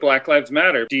Black Lives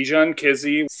Matter, Dijon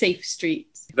Kizzee, Safe Streets.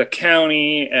 The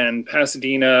county and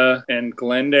Pasadena and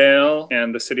Glendale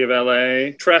and the city of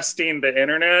LA, trusting the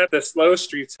internet, the slow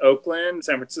streets, Oakland,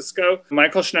 San Francisco,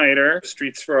 Michael Schneider,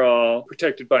 Streets for All,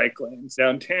 protected bike lanes,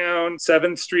 downtown,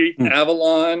 7th Street,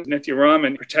 Avalon, Nithya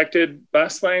Raman, protected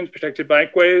bus lanes, protected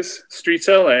bikeways, Streets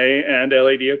LA and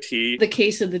LADOT. The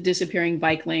case of the disappearing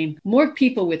bike lane, more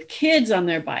people with kids on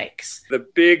their bikes. The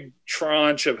big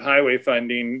tranche of highway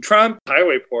funding, Trump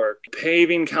highway pork,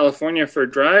 paving California for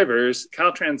drivers.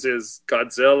 Caltrans is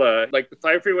Godzilla. Like the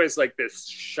 5 freeways, like this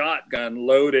shotgun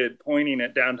loaded, pointing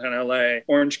at downtown LA.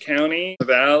 Orange County, the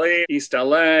Valley, East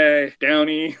LA,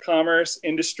 Downey, Commerce,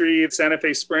 Industry, Santa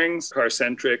Fe Springs,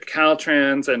 car-centric.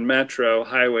 Caltrans and Metro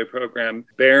highway program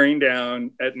bearing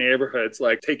down at neighborhoods,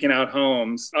 like taking out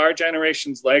homes. Our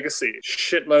generation's legacy,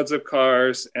 shitloads of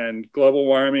cars and global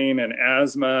warming and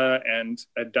asthma and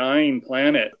a dying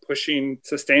planet, pushing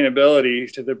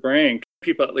sustainability to the brink.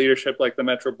 People at leadership like the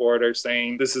Metro Board are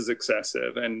saying this is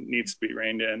excessive and needs to be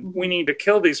reined in. We need to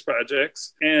kill these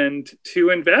projects and to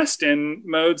invest in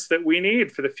modes that we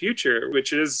need for the future,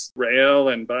 which is rail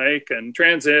and bike and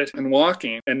transit and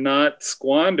walking, and not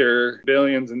squander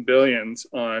billions and billions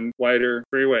on wider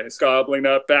freeways, gobbling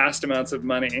up vast amounts of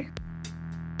money.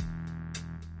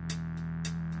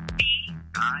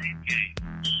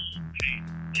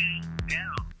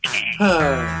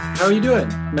 How are you doing?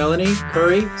 Melanie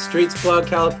Curry, Streets Blog,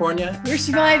 California. We're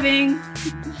surviving.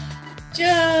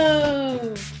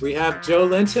 Joe. We have Joe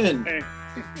Linton, Hey.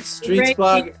 Streets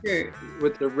Blog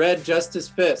with the red justice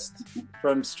fist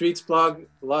from Streets Blog,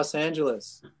 Los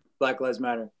Angeles. Black Lives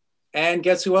Matter. And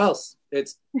guess who else?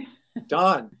 It's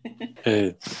Don.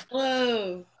 Hey.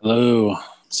 Hello. Hello.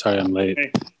 Sorry I'm late.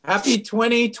 Hey. Happy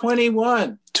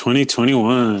 2021.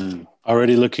 2021.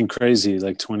 Already looking crazy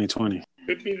like 2020.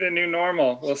 Could be the new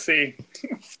normal. We'll see.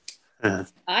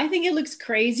 I think it looks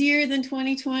crazier than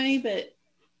 2020, but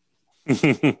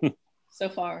so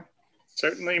far.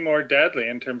 Certainly more deadly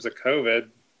in terms of COVID.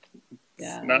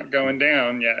 Yeah. It's not going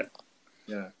down yet.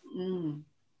 Yeah. Mm.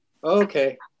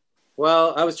 Okay.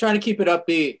 Well, I was trying to keep it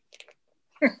upbeat.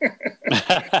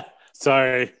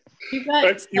 Sorry.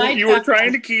 But you were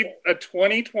trying to keep a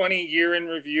 2020 year in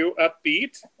review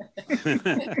upbeat?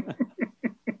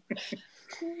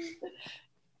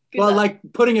 Well, like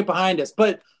putting it behind us.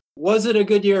 But was it a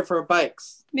good year for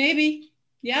bikes? Maybe.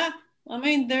 Yeah. I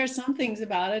mean, there are some things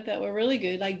about it that were really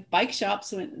good. Like bike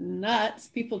shops went nuts.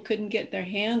 People couldn't get their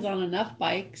hands on enough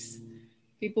bikes.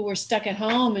 People were stuck at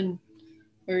home and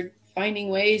were finding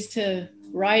ways to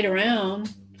ride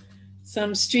around.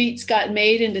 Some streets got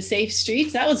made into safe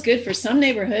streets. That was good for some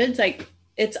neighborhoods. Like,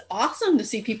 it's awesome to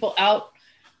see people out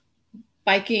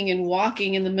biking and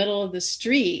walking in the middle of the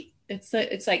street.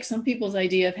 It's like some people's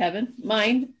idea of heaven,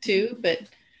 mine too. But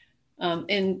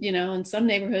in some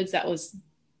neighborhoods that was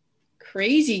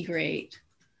crazy great.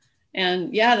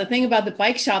 And yeah, the thing about the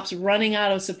bike shops running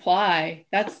out of supply,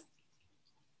 that's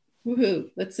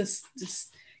woohoo. Let's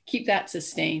just keep that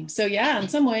sustained. So yeah, in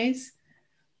some ways,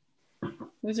 it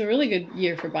was a really good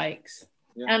year for bikes.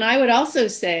 Yeah. And I would also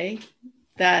say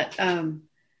that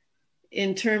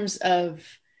in terms of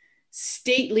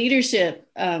state leadership,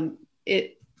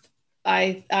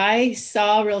 I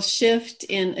saw a real shift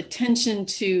in attention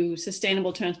to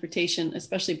sustainable transportation,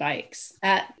 especially bikes,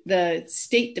 at the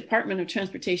State Department of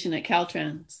Transportation at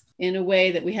Caltrans in a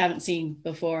way that we haven't seen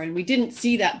before. And we didn't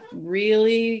see that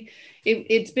really.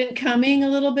 It's been coming a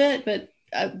little bit, but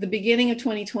at the beginning of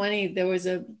 2020, there was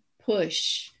a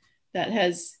push that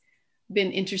has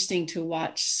been interesting to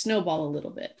watch snowball a little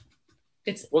bit.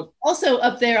 It's also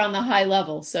up there on the high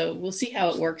level, so we'll see how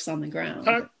it works on the ground.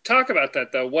 Talk about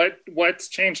that, though. What's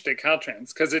changed at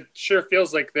Caltrans? Because it sure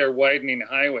feels like they're widening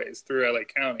highways through LA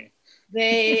County.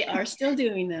 They are still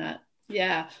doing that.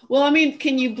 Yeah. Well, I mean,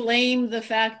 can you blame the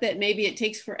fact that maybe it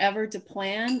takes forever to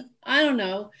plan? I don't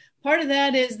know. Part of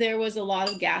that is there was a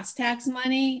lot of gas tax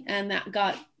money, and that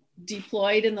got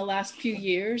deployed in the last few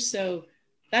years. So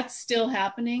that's still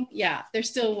happening. Yeah, they're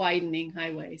still widening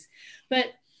highways.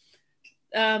 But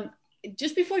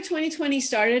just before 2020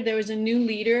 started, there was a new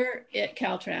leader at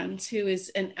Caltrans who is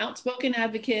an outspoken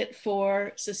advocate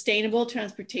for sustainable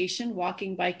transportation,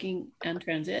 walking, biking, and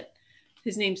transit.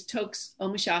 His name's Tokes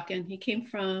Omishakin. He came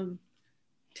from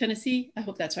Tennessee. I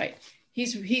hope that's right.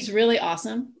 He's really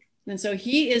awesome. And so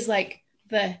he is like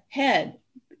the head,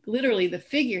 literally the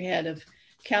figurehead of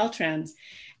Caltrans.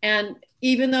 And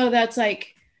even though that's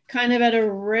like kind of at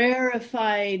a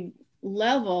rarefied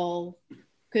level,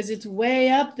 because it's way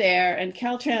up there, and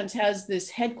Caltrans has this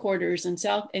headquarters in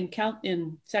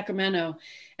Sacramento,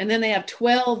 and then they have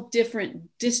 12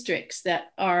 different districts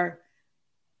that are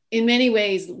in many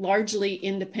ways largely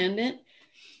independent.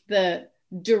 The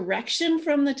direction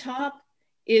from the top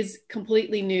is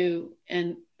completely new,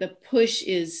 and the push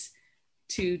is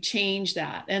to change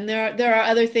that. And there are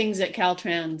other things at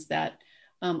Caltrans that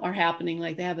are happening.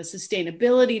 Like they have a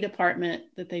sustainability department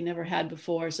that they never had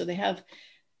before. So they have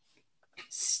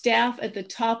staff at the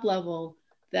top level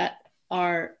that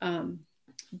are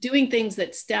doing things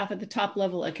that staff at the top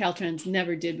level at Caltrans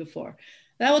never did before.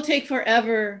 That will take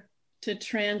forever to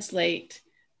translate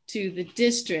to the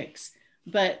districts,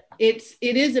 but it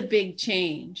is a big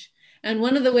change. And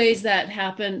one of the ways that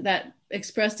happened, that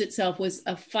expressed itself, was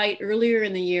a fight earlier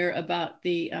in the year about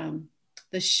the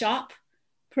SHOP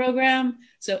program.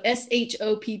 So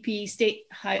SHOPP, State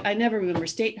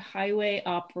Highway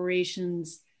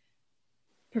Operations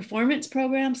Performance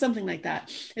Program, something like that.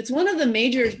 It's one of the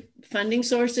major funding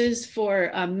sources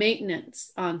for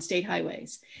maintenance on state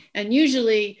highways. And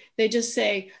usually they just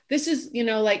say, this is,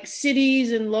 like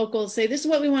cities and locals say, this is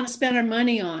what we want to spend our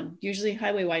money on, usually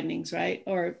highway widenings, right?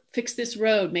 Or fix this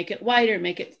road, make it wider,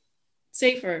 make it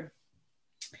safer.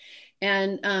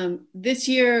 And this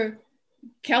year,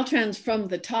 Caltrans from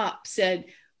the top said,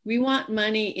 we want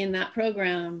money in that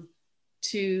program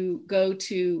to go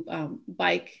to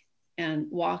bike and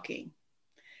walking.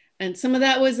 And some of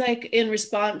that was like in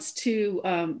response to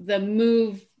the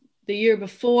move the year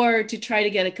before to try to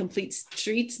get a complete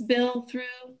streets bill through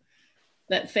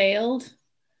that failed.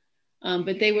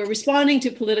 But they were responding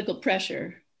to political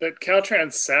pressure. That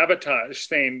Caltrans sabotaged,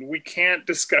 saying we can't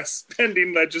discuss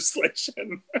spending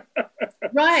legislation.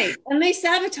 Right. And they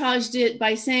sabotaged it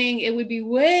by saying it would be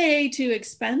way too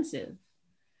expensive.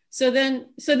 So then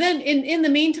in the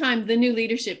meantime, the new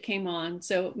leadership came on.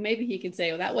 So maybe he can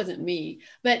say, oh, that wasn't me.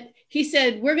 But he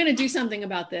said, we're going to do something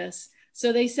about this.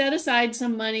 So they set aside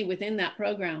some money within that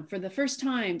program for the first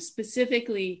time,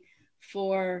 specifically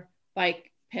for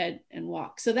bike, ped, and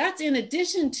walk. So that's in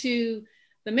addition to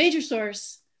the major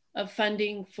source of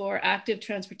funding for active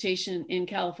transportation in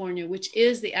California, which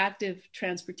is the Active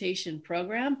Transportation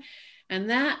Program. And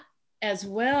that as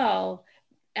well,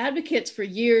 advocates for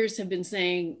years have been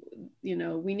saying,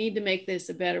 we need to make this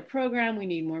a better program. We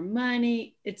need more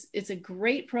money. It's a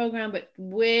great program, but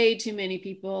way too many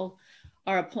people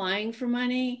are applying for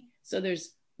money. So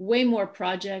there's way more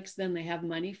projects than they have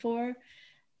money for.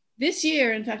 This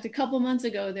year, in fact, a couple months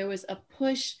ago, there was a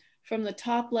push from the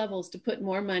top levels to put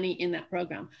more money in that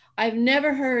program. I've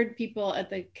never heard people at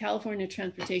the California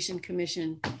Transportation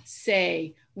Commission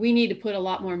say, we need to put a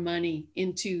lot more money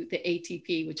into the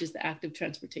ATP, which is the Active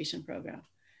Transportation Program.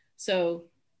 So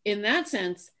in that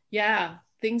sense, yeah,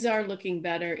 things are looking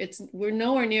better. We're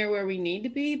nowhere near where we need to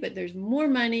be, but there's more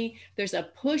money. There's a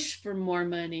push for more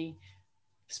money,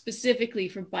 specifically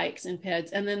for bikes and peds.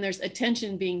 And then there's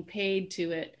attention being paid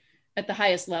to it at the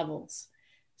highest levels.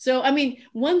 So, I mean,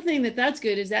 one thing that's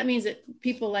good is that means that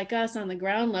people like us on the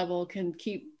ground level can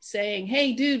keep saying,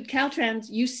 hey, dude,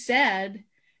 Caltrans, you said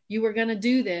you were going to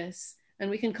do this, and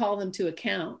we can call them to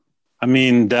account. I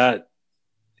mean, that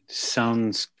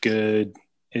sounds good.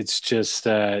 It's just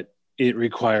that it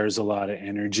requires a lot of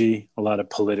energy, a lot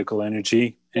of political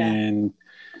energy. Yeah. And,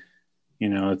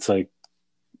 it's like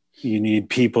you need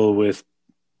people with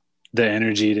the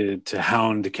energy to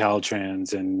hound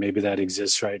Caltrans, and maybe that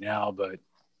exists right now, but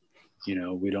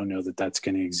we don't know that that's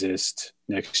going to exist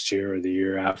next year or the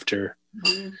year after.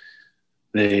 Mm-hmm.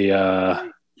 They,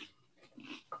 I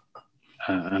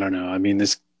don't know. I mean,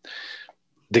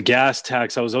 the gas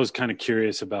tax, I was always kind of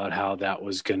curious about how that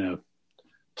was going to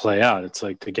play out. It's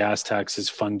like the gas tax is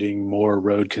funding more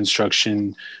road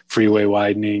construction, freeway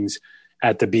widenings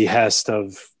at the behest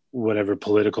of whatever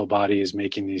political body is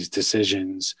making these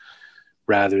decisions,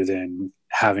 rather than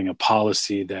having a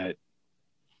policy that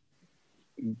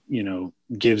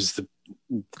gives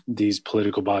these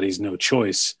political bodies no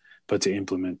choice but to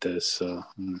implement this. So,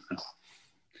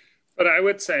 but I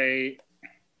would say,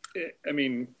 I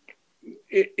mean,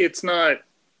 it's not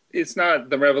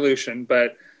the revolution,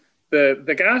 but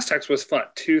the gas tax was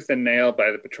fought tooth and nail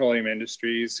by the petroleum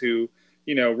industries, who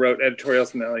wrote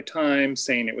editorials in the LA Times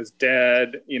saying it was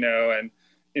dead, and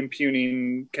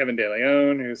impugning Kevin De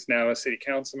Leon, who's now a city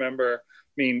council member.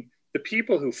 I mean, the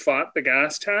people who fought the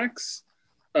gas tax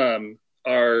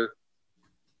are,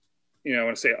 I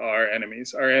want to say are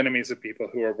enemies of people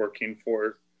who are working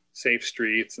for safe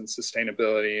streets and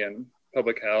sustainability and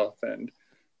public health and,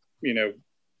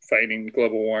 fighting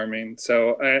global warming.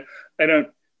 So I don't,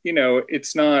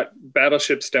 it's not,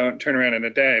 battleships don't turn around in a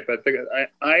day, but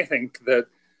I think that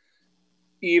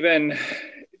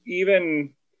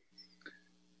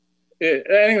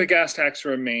I think the gas tax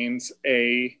remains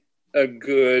a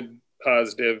good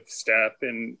positive step,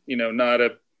 and not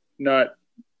not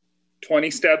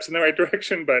 20 steps in the right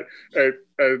direction, but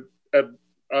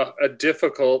a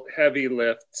difficult, heavy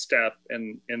lift step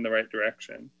in the right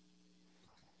direction.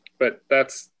 But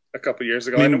that's a couple years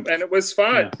ago, and it was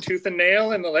fought tooth and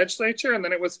nail in the legislature, and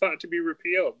then it was fought to be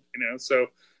repealed. So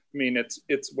I mean,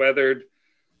 it's weathered.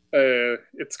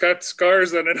 It's got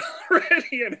scars on it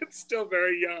already, and it's still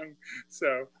very young.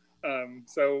 So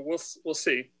we'll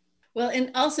see. Well,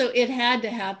 and also it had to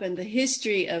happen. The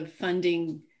history of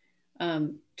funding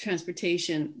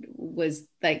transportation was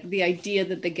like the idea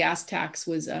that the gas tax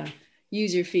was a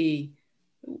user fee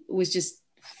was just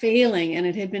failing, and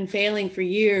it had been failing for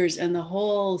years, and the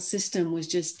whole system was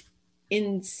just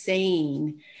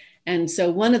insane. And so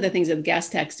one of the things that the gas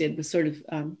tax did was sort of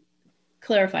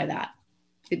clarify that.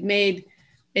 It made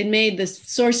the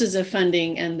sources of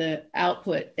funding and the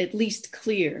output at least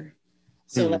clear.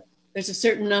 So like, there's a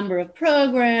certain number of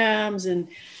programs, and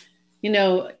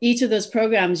each of those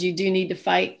programs you do need to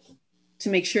fight to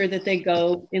make sure that they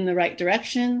go in the right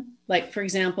direction. Like, for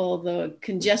example, the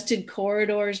congested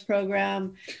corridors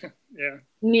program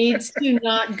needs to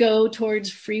not go towards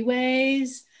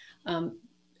freeways.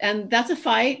 And that's a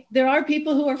fight. There are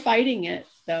people who are fighting it,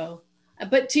 though.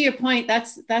 But to your point,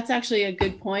 that's actually a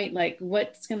good point. Like,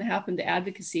 what's going to happen to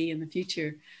advocacy in the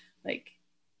future? Like,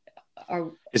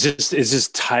 it's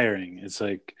just tiring. It's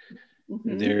like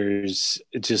there's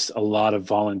just a lot of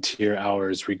volunteer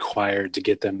hours required to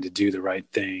get them to do the right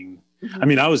thing. I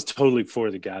mean, I was totally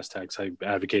for the gas tax. I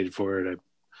advocated for it. I,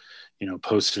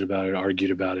 posted about it, argued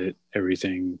about it,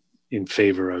 everything in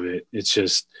favor of it. It's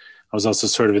just, I was also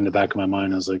sort of in the back of my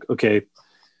mind, I was like, okay,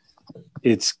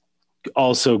 it's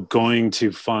also going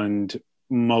to fund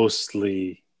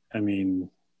mostly,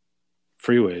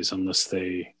 freeways unless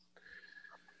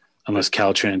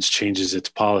Caltrans changes its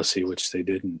policy, which they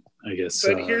didn't, I guess.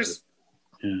 But here's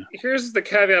the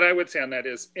caveat I would say on that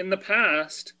is, in the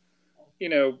past,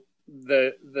 the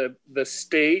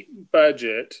state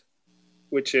budget,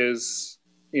 which is,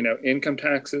 income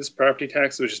taxes, property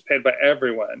taxes, which is paid by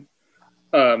everyone,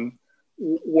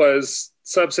 was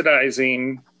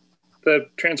subsidizing the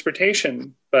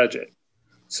transportation budget.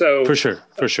 So for sure.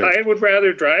 I would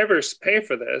rather drivers pay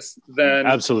for this than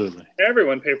absolutely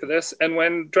everyone pay for this. And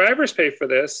when drivers pay for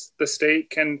this, the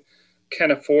state can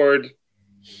afford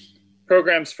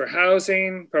programs for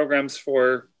housing, programs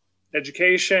for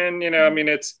education.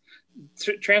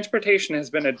 Transportation has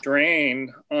been a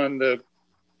drain on the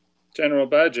general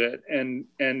budget and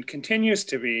continues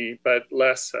to be, but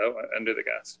less so under the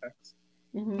gas tax.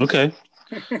 Okay.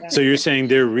 So you're saying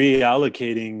they're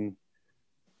reallocating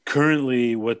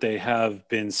currently what they have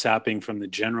been sapping from the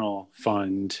general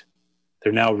fund.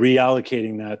 They're now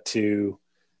reallocating that to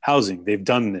housing. They've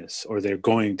done this, or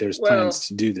there's plans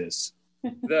to do this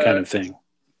kind of thing,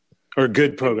 or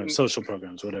good programs, social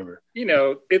programs, whatever.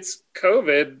 It's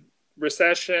COVID,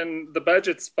 recession, the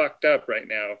budget's fucked up right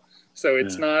now. So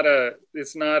it's not a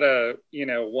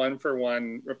one for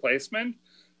one replacement,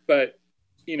 but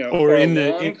or in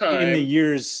the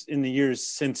years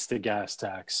since the gas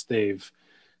tax, they've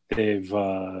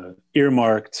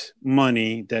earmarked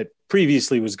money that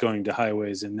previously was going to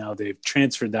highways, and now they've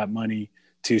transferred that money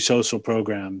to social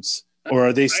programs. Or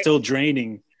are they still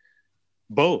draining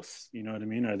both? You know what I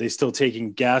mean? Are they still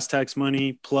taking gas tax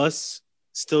money plus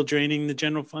still draining the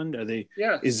general fund? Are they?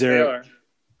 Yeah, they are.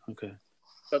 Okay.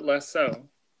 But less so.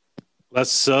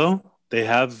 Less so? They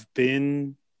have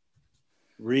been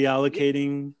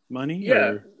reallocating money?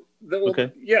 Yeah.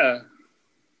 Okay. Yeah.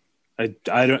 I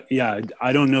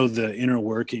don't know the inner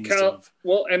workings of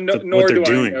nor do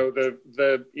I know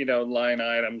the line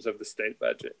items of the state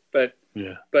budget. But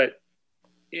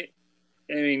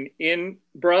in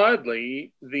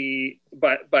broadly,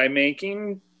 by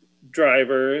making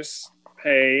drivers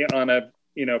pay on a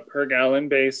per gallon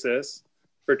basis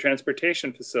for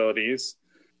transportation facilities,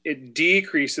 it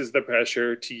decreases the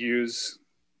pressure to use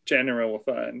general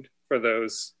fund for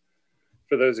those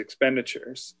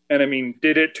expenditures. And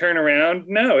did it turn around?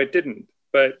 No, it didn't.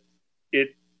 But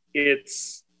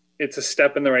it's a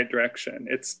step in the right direction.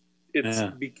 It's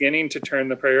beginning to turn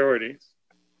the priorities.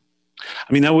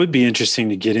 That would be interesting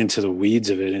to get into the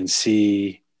weeds of it and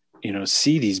see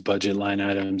these budget line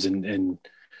items and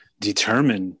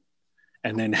determine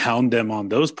and then hound them on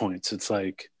those points. It's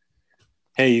like,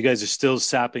 hey, you guys are still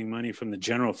sapping money from the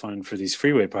general fund for these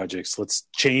freeway projects. Let's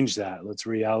change that. Let's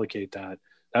reallocate that.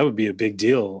 That would be a big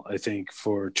deal, I think,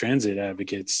 for transit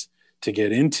advocates to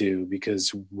get into,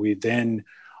 because we then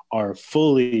are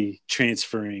fully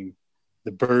transferring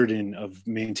the burden of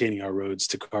maintaining our roads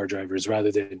to car drivers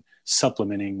rather than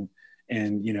supplementing.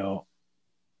 And,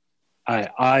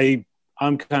 I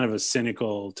I'm kind of a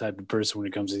cynical type of person when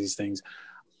it comes to these things.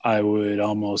 I would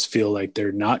almost feel like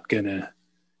they're not gonna,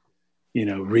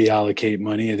 reallocate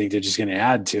money. I think they're just gonna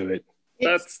add to it.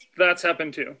 That's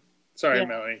happened too. Sorry,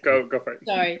 Melanie, go for it.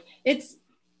 Sorry, it's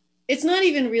not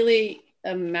even really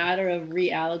a matter of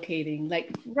reallocating. Like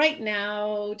right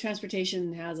now,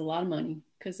 transportation has a lot of money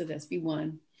because of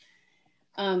SB1.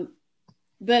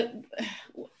 But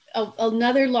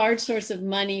another large source of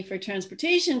money for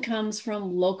transportation comes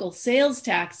from local sales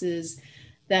taxes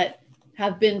that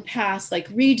have been passed like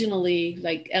regionally,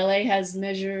 like LA has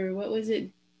Measure MRC&A.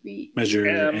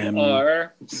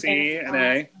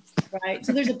 Right.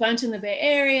 So there's a bunch in the Bay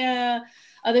Area.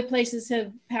 Other places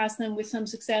have passed them with some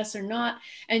success or not.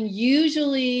 And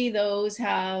usually those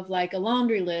have like a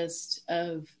laundry list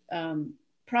of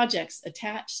projects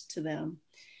attached to them.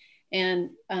 And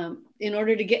in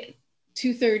order to get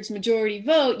 2/3 majority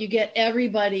vote, you get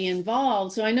everybody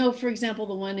involved. So I know, for example,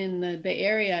 the one in the Bay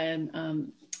Area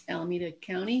in Alameda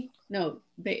County, no,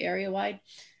 Bay Area wide,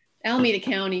 Alameda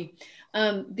County,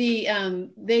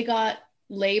 they got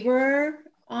labor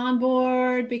on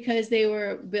board because they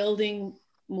were building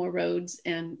more roads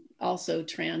and also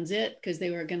transit because they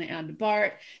were going to add to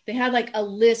BART. They had like a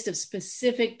list of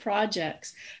specific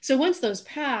projects. So once those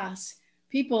pass,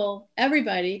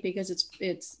 everybody, because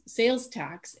it's sales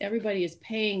tax, everybody is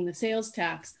paying the sales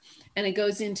tax and it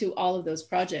goes into all of those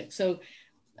projects. So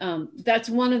that's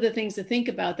one of the things to think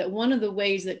about, that one of the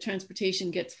ways that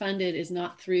transportation gets funded is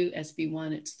not through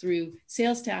SB1, it's through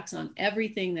sales tax on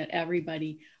everything that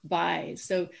everybody buys.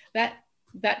 So that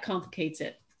complicates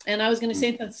it. And I was going to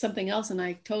say something else and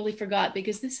I totally forgot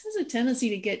because this has a tendency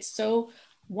to get so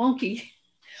wonky.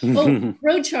 Oh,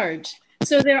 road charge.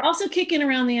 So they're also kicking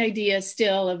around the idea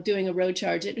still of doing a road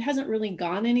charge. It hasn't really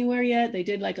gone anywhere yet. They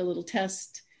did like a little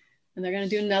test and they're going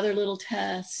to do another little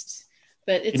test.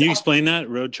 But Can you explain that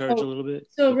road charge a little bit?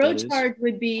 So road charge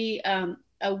would be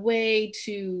a way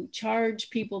to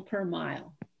charge people per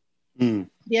mile.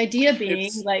 The idea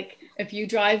being like, if you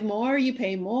drive more, you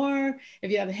pay more.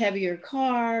 If you have a heavier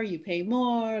car, you pay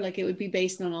more. Like it would be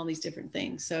based on all these different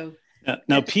things. So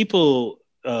now people,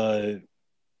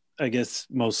 I guess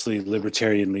mostly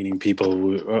libertarian leaning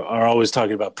people are always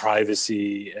talking about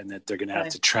privacy and that they're going to have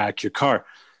to track your car.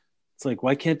 It's like,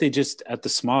 why can't they just at the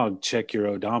smog check your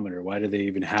odometer? Why do they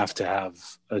even have to have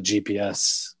a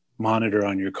GPS monitor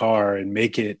on your car and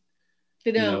make it,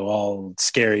 all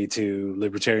scary to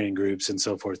libertarian groups and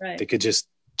so forth? Right. They could just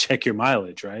check your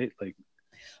mileage, right?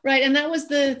 Right. And that was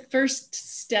the first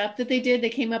step that they did. They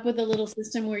came up with a little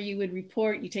system where you would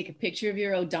report, you take a picture of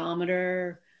your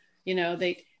odometer.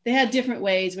 They had different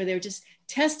ways where they were just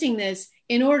testing this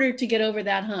in order to get over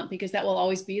that hump, because that will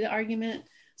always be the argument.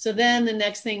 So then the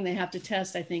next thing they have to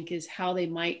test, I think, is how they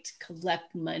might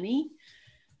collect money,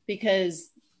 because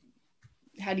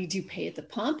how do you pay at the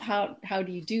pump? How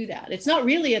do you do that? It's not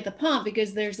really at the pump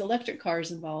because there's electric cars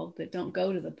involved that don't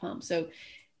go to the pump. So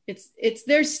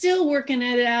they're still working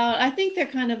it out. I think they're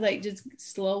kind of like just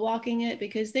slow walking it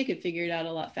because they could figure it out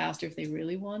a lot faster if they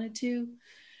really wanted to.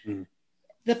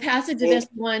 The passage of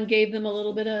SB1 gave them a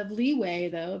little bit of leeway,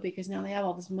 though, because now they have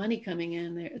all this money coming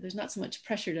in. There's not so much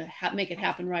pressure to make it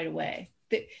happen right away.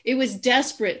 It was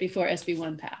desperate before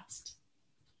SB1 passed.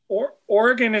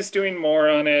 Oregon is doing more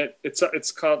on it. It's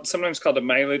sometimes called a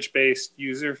mileage-based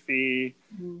user fee.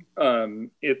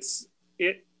 There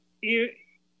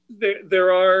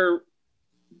are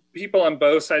people on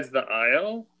both sides of the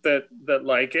aisle that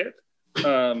like it.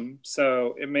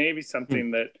 So it may be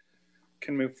something that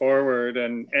can move forward,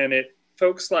 and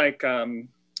folks like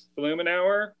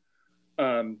Blumenauer,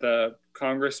 the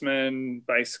congressman,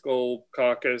 bicycle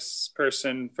caucus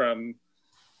person from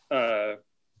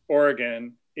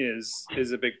Oregon, is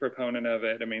a big proponent of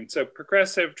it. I mean, so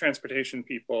progressive transportation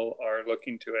people are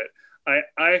looking to it.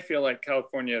 I feel like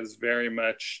California is very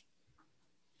much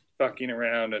fucking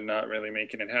around and not really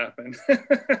making it happen.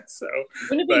 So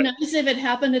wouldn't it be nice if it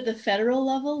happened at the federal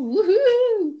level?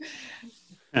 Woohoo!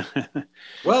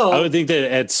 Well, I would think that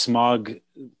at smog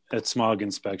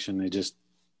inspection, they just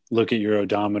look at your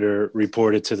odometer,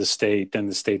 report it to the state, then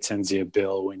the state sends you a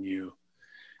bill when you,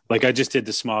 like I just did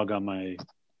the smog on my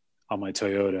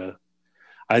Toyota.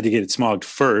 I had to get it smogged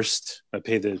first. I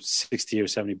paid the $60 or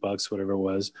 $70, whatever it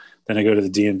was. Then I go to the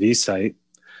DMV site.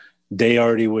 They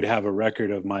already would have a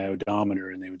record of my odometer,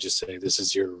 and they would just say, this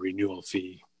is your renewal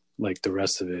fee, like the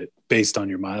rest of it, based on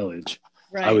your mileage.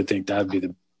 Right. I would think that would be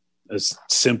a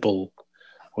simple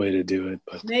way to do it.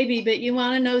 But maybe, but you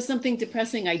want to know something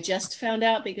depressing? I just found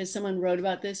out because someone wrote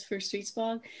about this for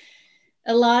StreetSpog.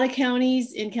 A lot of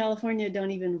counties in California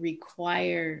don't even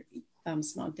require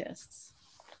smog tests.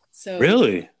 So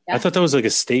really, yeah. I thought that was like a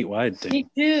statewide thing. Me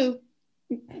too.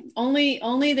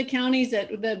 Only the counties that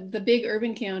the big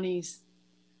urban counties.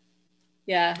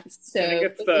 Yeah, so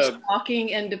it was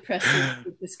shocking and depressing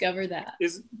to discover that.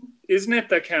 Isn't it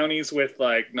the counties with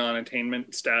like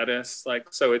non-attainment status?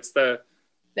 Like, so it's the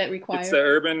that require it's the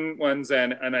urban ones,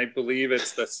 and I believe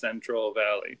it's the Central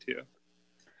Valley too.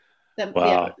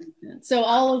 Wow. Yeah. So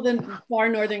all of the far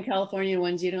northern California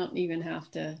ones, you don't even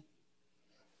have to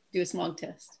do a smog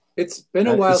test. It's been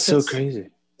a while so crazy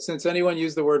since anyone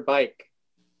used the word bike.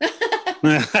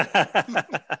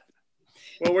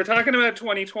 Well, we're talking about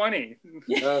 2020.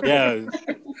 Yeah.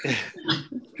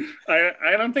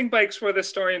 I don't think bikes were the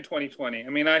story in 2020. I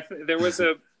mean, there was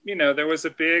a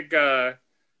big, I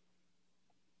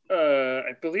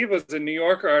believe it was a New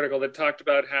Yorker article that talked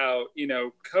about how,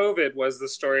 COVID was the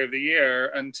story of the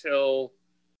year until,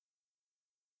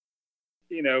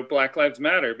 Black Lives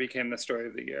Matter became the story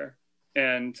of the year.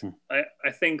 And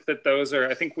I think that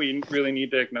I think we really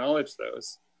need to acknowledge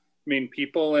those. I mean,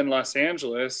 people in Los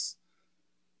Angeles,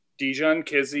 Dijon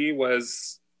Kizzee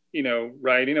was,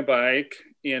 riding a bike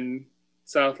in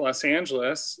South Los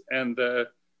Angeles, and the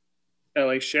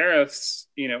LA sheriffs,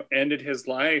 ended his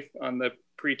life on the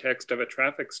pretext of a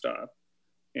traffic stop,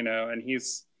 and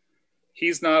he's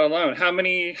not alone. How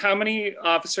many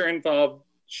officer involved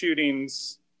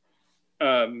shootings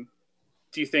do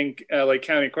you think LA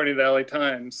County, according to the LA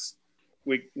Times,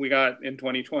 we got in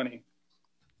 2020?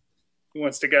 Who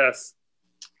wants to guess?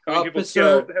 How many people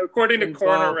killed, according to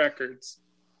coroner records?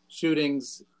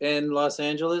 Shootings in Los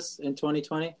Angeles in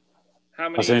 2020? How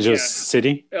many? Los Angeles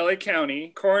City? LA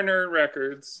County, coroner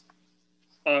records,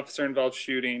 officer involved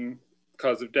shooting,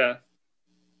 cause of death.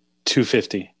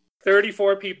 250.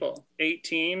 34 people.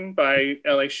 18 by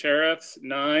LA sheriffs,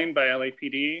 9 by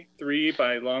LAPD, 3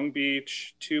 by Long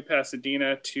Beach, 2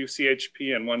 Pasadena, 2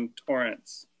 CHP, and 1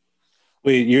 Torrance.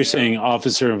 Wait, you're saying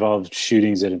officer involved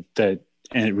shootings and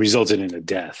it resulted in a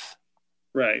death?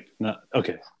 Right. No,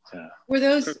 okay. Yeah. Were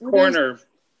those coroner?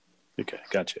 Okay,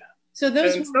 gotcha. So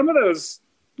those and some of those.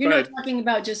 You're not talking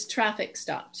about just traffic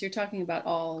stops. You're talking about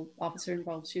all officer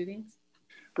involved shootings.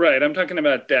 Right. I'm talking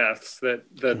about deaths. That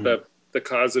the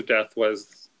cause of death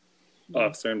was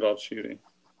officer involved shooting.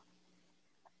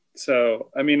 So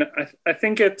I mean, I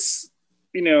think it's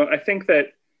I think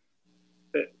that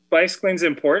bicycling's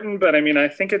important, but I mean, I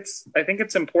think it's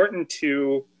important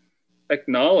to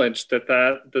acknowledge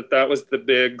that was the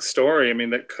big story. I mean,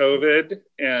 that COVID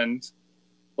and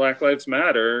Black Lives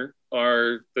Matter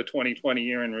are the 2020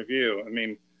 year in review. I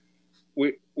mean,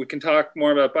 we can talk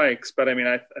more about bikes, but I mean,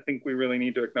 I think we really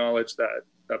need to acknowledge that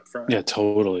up front. Yeah,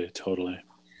 totally.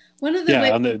 One of the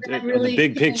ways on the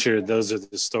big picture, those are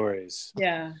the stories.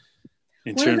 Yeah.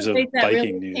 In terms of biking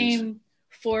really news, came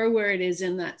forward is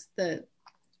in that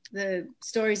the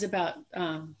stories about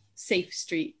safe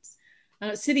streets.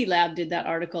 City Lab did that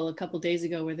article a couple days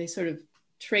ago where they sort of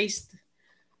traced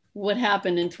what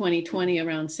happened in 2020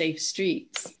 around safe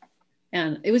streets,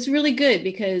 and it was really good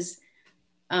because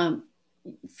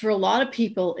for a lot of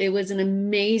people it was an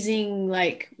amazing,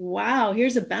 like, wow,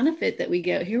 here's a benefit that we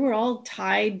get. Here we're all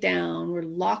tied down, we're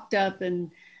locked up,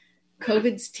 and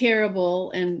COVID's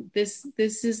terrible, and this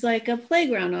is like a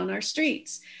playground on our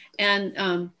streets.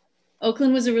 And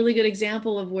Oakland was a really good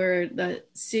example of where the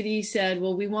city said,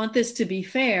 well, we want this to be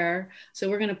fair, so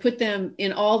we're going to put them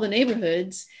in all the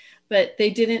neighborhoods. But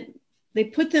they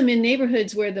put them in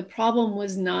neighborhoods where the problem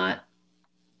was not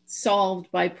solved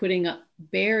by putting up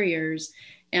barriers.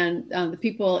 And the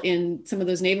people in some of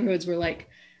those neighborhoods were like,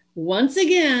 once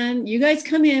again, you guys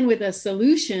come in with a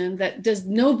solution that does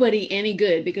nobody any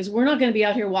good, because we're not going to be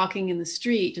out here walking in the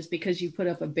street just because you put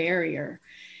up a barrier.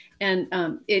 And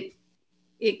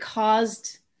it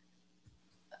caused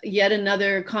yet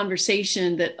another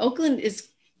conversation that Oakland is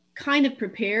kind of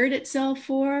prepared itself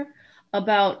for,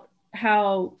 about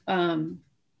how,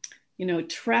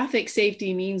 traffic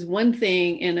safety means one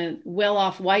thing in a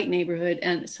well-off white neighborhood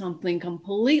and something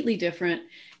completely different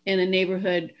in a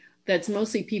neighborhood that's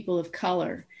mostly people of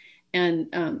color.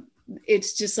 And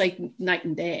it's just like night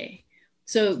and day.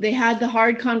 So they had the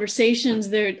hard conversations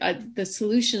there. The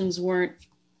solutions weren't,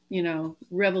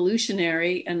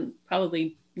 revolutionary, and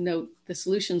probably the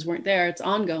solutions weren't there. It's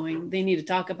ongoing. They need to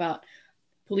talk about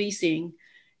policing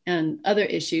and other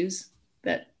issues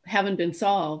that haven't been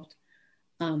solved.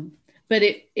 But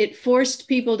it forced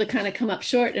people to kind of come up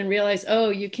short and realize, oh,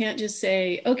 you can't just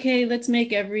say, okay, let's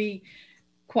make every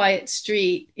quiet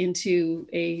street into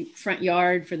a front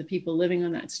yard for the people living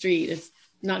on that street. It's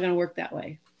not going to work that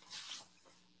way.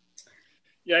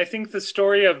 Yeah, I think the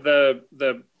story of the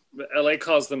LA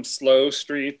calls them slow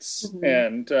streets, mm-hmm.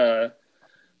 and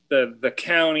the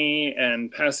county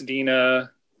and Pasadena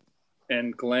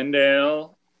and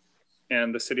Glendale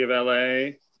and the city of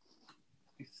LA.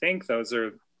 I think those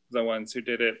are the ones who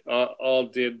did it. All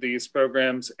did these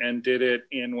programs and did it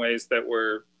in ways that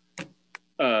were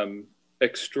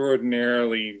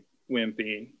extraordinarily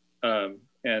wimpy,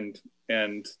 and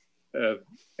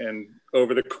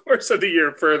over the course of the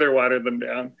year further watered them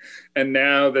down. And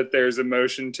now that there's a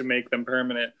motion to make them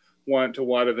permanent, want to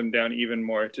water them down even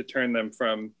more, to turn them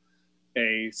from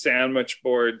a sandwich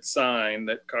board sign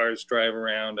that cars drive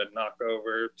around and knock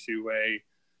over to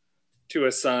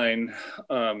a sign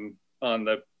on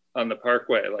the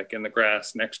parkway, like in the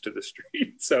grass next to the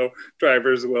street. So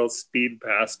drivers will speed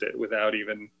past it without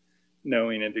even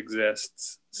knowing it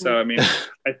exists. So, I mean,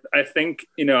 I think,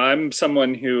 I'm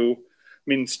someone who,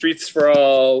 Streets for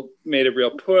All made a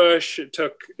real push. It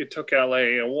took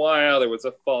LA a while. There was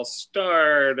a false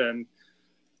start and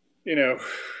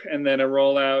then a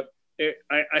rollout.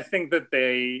 I think that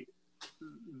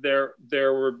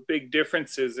there were big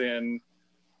differences in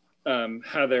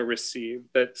how they're received.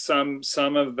 That some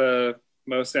of the,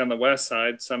 mostly on the West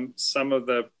Side, some of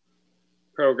the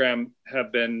program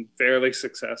have been fairly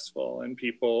successful, and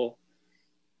people,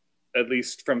 at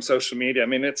least from social media,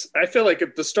 I feel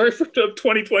like the story of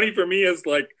 2020 for me is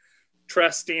like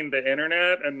trusting the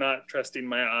internet and not trusting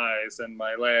my eyes and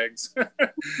my legs.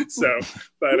 So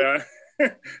at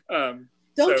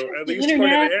least according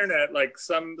to the internet, like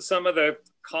some of the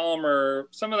calmer,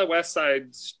 some of the West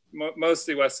Side,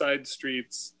 mostly West Side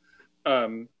streets,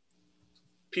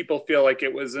 people feel like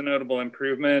it was a notable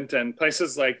improvement. And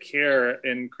places like here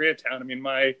in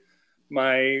Koreatown,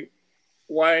 my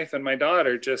wife and my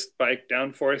daughter just biked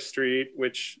down 4th Street,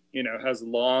 which, has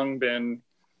long been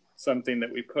something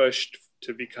that we pushed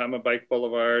to become a bike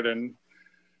boulevard and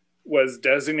was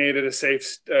designated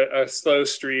a slow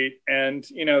street. And,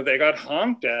 they got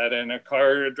honked at, and a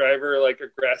car driver like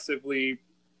aggressively,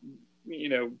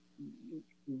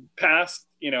 passed,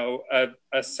 a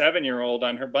 7-year-old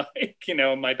on her bike,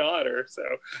 my daughter. So,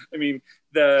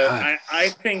 I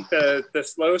think the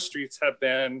slow streets have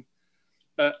been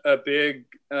a big,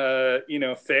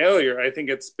 failure. I think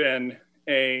it's been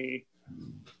a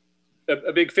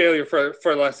big failure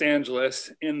for Los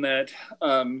Angeles, in that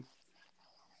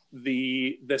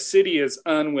the city is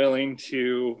unwilling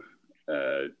to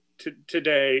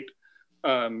date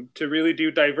to really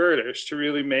do diverters, to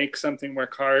really make something where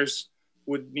cars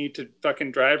would need to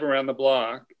fucking drive around the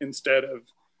block instead of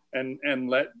and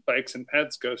let bikes and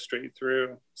peds go straight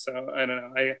through. So I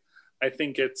don't know. I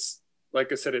think it's,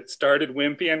 like I said, it started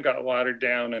wimpy and got watered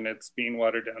down, and it's being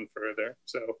watered down further.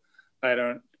 So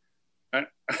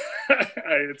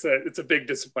it's a big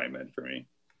disappointment for me.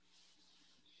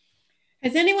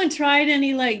 Has anyone tried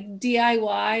any like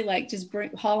DIY, like just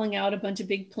hauling out a bunch of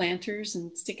big planters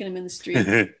and sticking them in the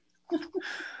street?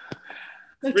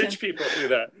 Rich people do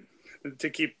that to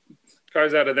keep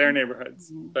cars out of their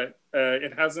neighborhoods, but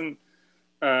it hasn't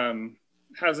been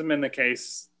the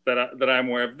case that I'm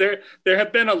aware of. There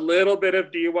have been a little bit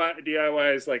of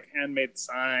DIYs, like handmade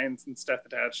signs and stuff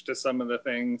attached to some of the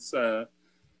things,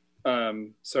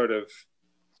 sort of.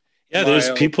 Yeah,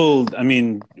 there's people,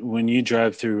 when you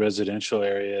drive through residential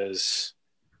areas,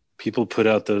 people put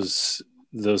out those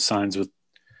signs with,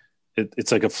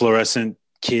 it's like a fluorescent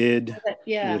kid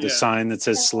with a sign that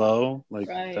says slow. Like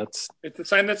it's a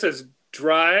sign that says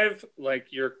drive like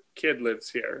your kid lives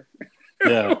here.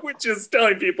 Yeah. which is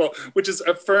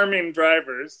affirming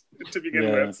drivers to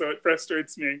begin with. So it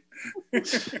frustrates me.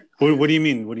 What do you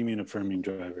mean? What do you mean affirming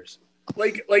drivers?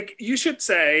 Like you should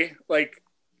say, like,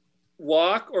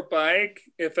 walk or bike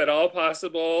if at all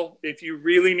possible. If you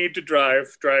really need to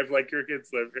drive like your kids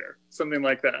live here. Something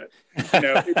like that.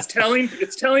 It's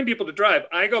telling people to drive.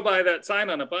 I go by that sign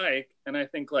on a bike and I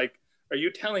think, like, are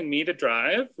you telling me to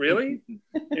drive? Really?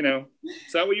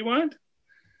 Is that what you want?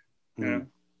 Yeah.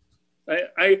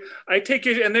 I take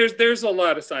it, and there's a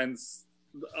lot of signs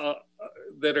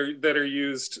that are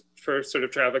used for sort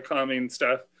of traffic calming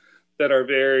stuff that are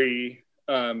very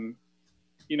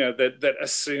that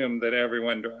assume that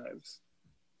everyone drives.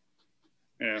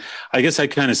 Yeah. I guess I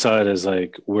kind of saw it as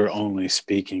like, we're only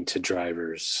speaking to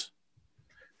drivers.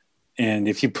 And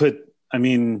if you put,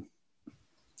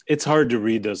 it's hard to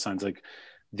read those signs, like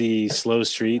the slow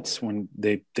streets, when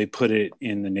they put it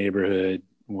in the neighborhood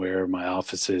where my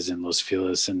office is in Los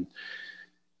Feliz. And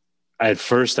at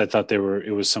first I thought it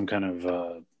was some kind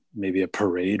of maybe a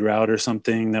parade route or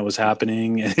something that was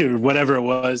happening, whatever it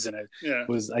was. And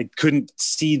I couldn't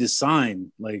see the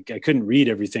sign. Like I couldn't read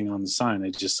everything on the sign.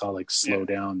 I just saw like slow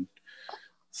down.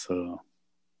 So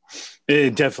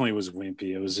it definitely was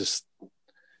wimpy. It was just,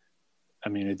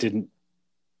 it didn't,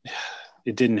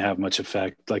 it didn't have much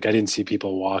effect. Like I didn't see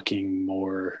people walking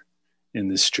more in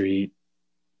the street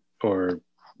or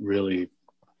really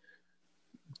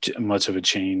much of a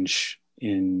change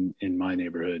in my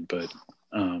neighborhood. But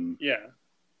yeah,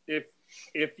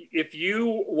 if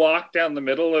you walk down the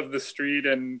middle of the street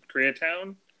in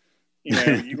Koreatown, you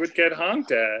know, you would get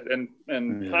honked at and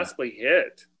possibly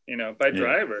hit, you know, by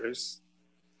drivers.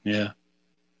 Yeah.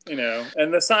 You know,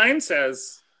 and the sign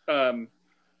says no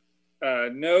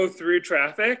through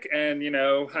traffic, and, you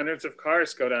know, hundreds of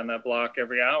cars go down that block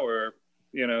every hour,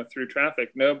 you know, through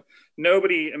traffic.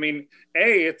 Nobody, I mean,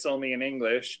 A, it's only in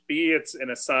English. B, it's in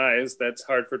a size that's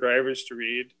hard for drivers to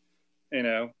read, you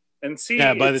know. And C,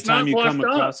 by the it's time not you blocked come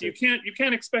across off. it, You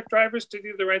can't expect drivers to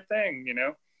do the right thing, you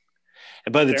know.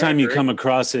 and by the time you come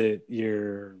across it,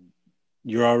 you're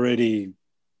already,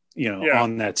 you know,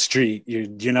 on that street.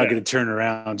 You're not going to turn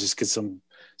around just because some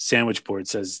sandwich board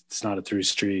says it's not a through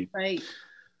street. Right.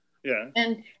 Yeah.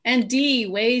 And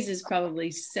Waze is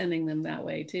probably sending them that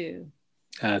way too.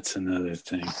 That's another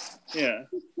thing. Yeah.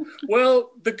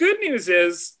 Well, the good news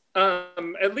is,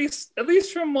 at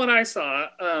least from what I saw,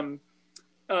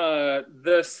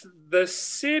 the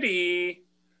city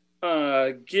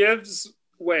gives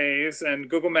Waze, and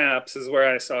Google Maps is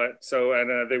where I saw it. So,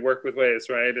 and they work with Waze,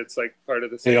 right? It's like part of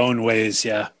the they own Waze,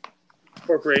 yeah,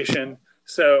 corporation.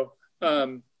 So,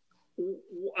 I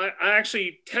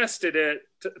actually tested it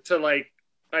to like.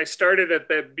 I started at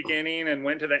the beginning and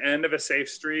went to the end of a safe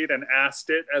street and asked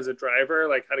it as a driver,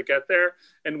 like, how to get there.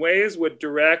 And Waze would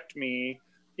direct me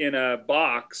in a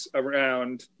box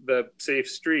around the safe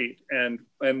street. And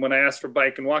when I asked for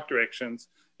bike and walk directions,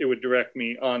 it would direct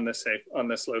me on the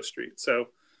slow street. So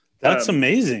that's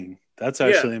amazing. That's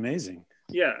actually amazing.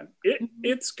 Yeah,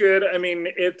 it's good. I mean,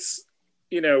 it's,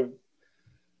 you know,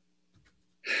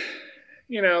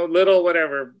 little,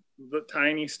 whatever, the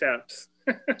tiny steps.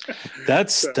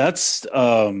 That's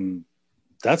kind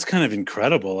of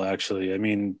incredible, actually. I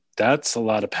mean, that's a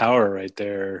lot of power right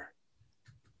there.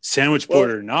 Sandwich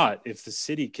board or not, if the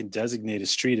city can designate a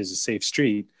street as a safe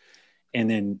street and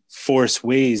then force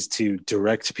ways to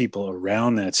direct people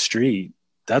around that street,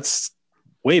 that's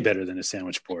way better than a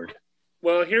sandwich board.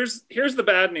 Well, here's the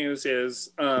bad news is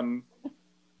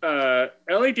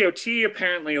LADOT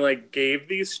apparently like gave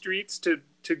these streets to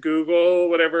Google,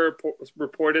 whatever,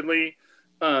 reportedly.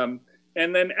 And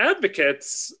then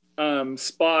advocates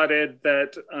spotted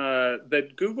that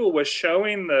Google was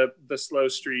showing the slow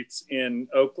streets in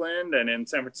Oakland and in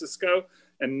San Francisco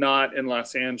and not in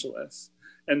Los Angeles.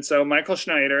 And so Michael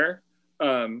Schneider,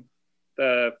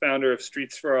 the founder of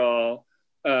Streets for All,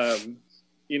 got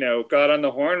on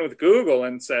the horn with Google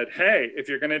and said, hey, if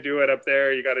you're going to do it up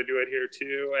there, you got to do it here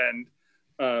too.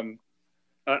 And, and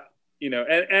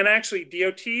actually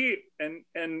DOT and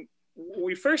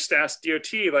we first asked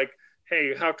DOT, like,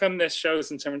 hey, how come this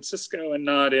shows in San Francisco and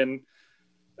not in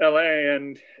LA?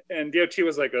 And DOT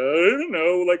was like, I don't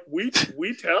know, like we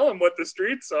tell them what the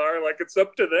streets are, like it's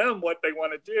up to them what they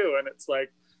want to do. And it's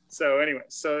like, so anyway,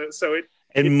 so it.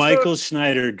 And Michael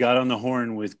Schneider got on the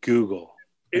horn with Google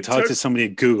and talked to somebody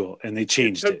at Google, and they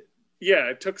changed it. Yeah,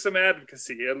 it took some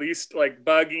advocacy, at least like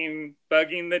bugging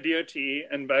the DOT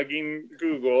and bugging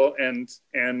Google, and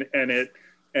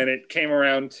it came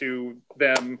around to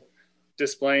them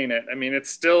displaying it. I mean, it's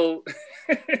still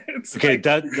it's okay.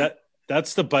 Like,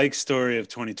 that's the bike story of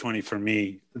 2020 for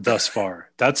me thus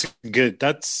far. That's good.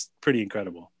 That's pretty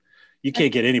incredible. You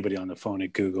can't get anybody on the phone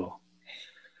at Google.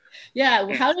 Yeah,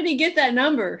 how did he get that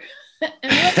number?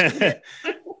 I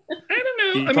don't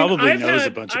know. He probably knows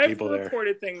a bunch of people there. I've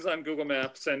reported things on Google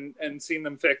Maps and seen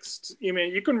them fixed. You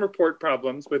mean you can report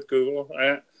problems with Google?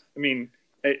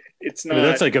 It's not. But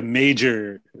that's like a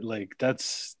major, like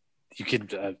that's, you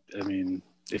could, I mean,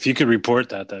 if you could report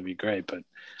that, that'd be great. But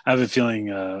I have a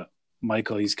feeling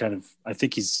Michael, I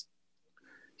think he's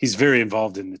very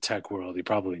involved in the tech world. He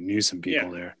probably knew some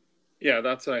people there. Yeah,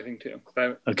 that's what I think too.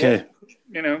 Okay.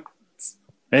 Well,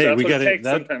 hey, we got it.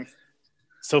 Sometimes.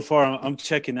 So far, I'm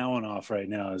checking that one off right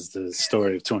now as the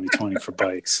story of 2020 for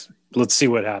bikes. Let's see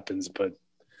what happens, but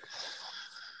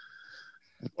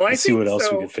let's see what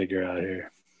else we can figure out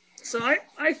here. So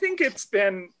I think it's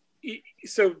been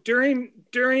so during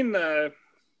the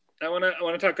I want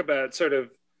to talk about sort of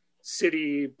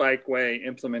city bikeway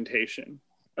implementation.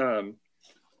 In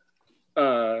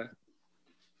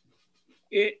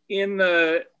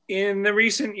the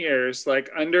recent years, like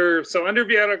under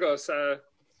Villaraigosa,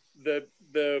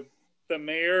 the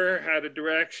mayor had a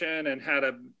direction and had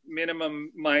a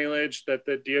minimum mileage that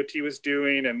the DOT was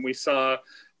doing, and we saw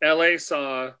LA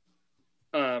saw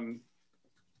bikeway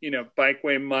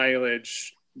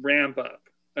mileage ramp up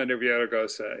under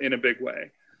Villaraigosa in a big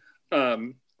way.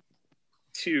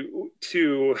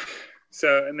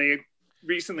 So, and they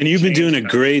recently, and you've been doing a that.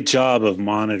 great job of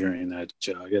monitoring that,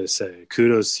 Joe. I gotta say,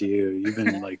 kudos to you. You've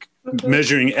been like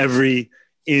measuring every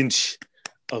inch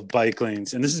of bike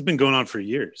lanes, and this has been going on for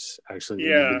years. Actually,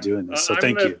 you've been doing this, so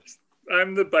thank you.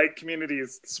 I'm the bike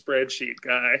community's spreadsheet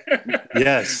guy.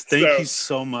 Yes, thank you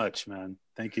so much, man.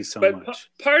 Thank you so much.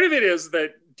 Part of it is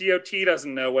that DOT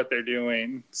doesn't know what they're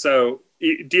doing. So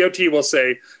DOT will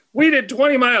say, we did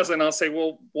 20 miles. And I'll say,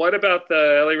 well, what about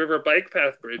the LA River bike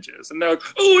path bridges? And they're like,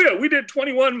 oh yeah, we did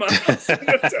 21 miles. So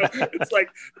it's like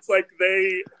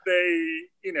they,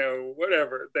 you know,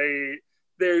 whatever.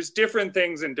 There's different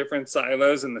things in different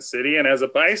silos in the city. And as a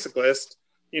bicyclist,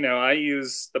 you know, I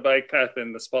use the bike path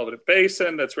in the Sepulveda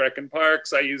Basin, that's Rec and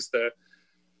Parks. I use the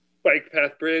bike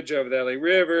path bridge over the LA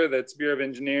River, that's Bureau of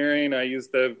Engineering. I use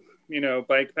the, you know,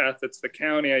 bike path that's the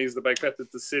county. I use the bike path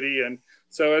that's the city. And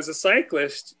so as a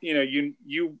cyclist, you know, you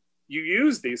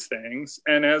use these things.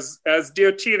 And as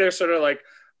DOT, they're sort of like,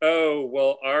 oh,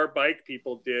 well, our bike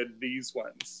people did these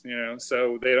ones, you know,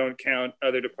 so they don't count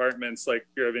other departments like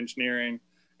Bureau of Engineering.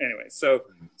 Anyway, so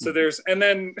there's, and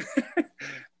then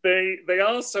they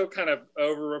also kind of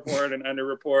over-report and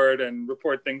under-report and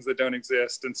report things that don't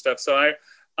exist and stuff. So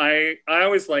I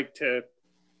always like to,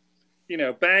 you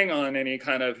know, bang on any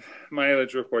kind of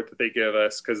mileage report that they give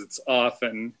us, because it's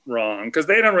often wrong, because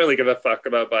they don't really give a fuck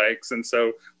about bikes. And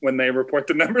so when they report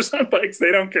the numbers on bikes,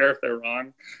 they don't care if they're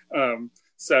wrong.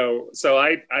 So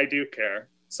I do care.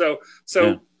 So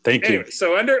yeah, thank anyway, you.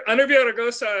 So under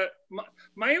Villaraigosa,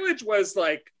 mileage was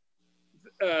like,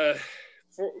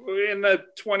 in the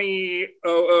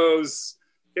 2000s,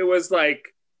 it was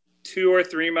like 2 or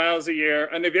 3 miles a year.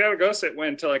 Under Villaraigosa, it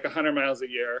went to like 100 miles a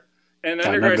year. And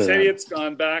under Garcetti, it's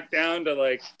gone back down to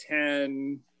like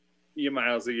 10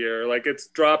 miles a year. Like it's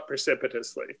dropped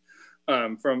precipitously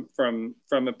from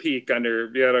a peak under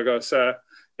Villaraigosa.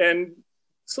 And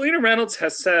Selena Reynolds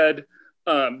has said,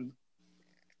 and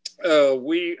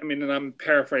I'm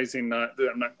paraphrasing,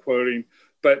 I'm not quoting,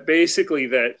 but basically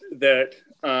that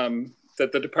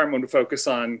the department would focus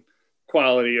on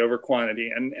quality over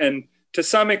quantity. And to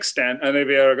some extent, under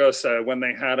Villaraigosa, when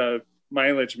they had a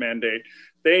mileage mandate,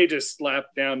 they just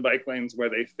slapped down bike lanes where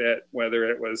they fit, whether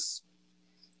it was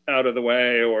out of the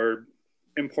way or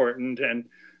important, and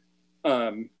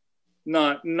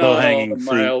not all the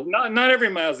mile, not every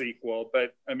mile's equal,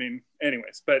 but I mean,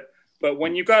 anyways, but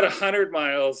when you got 100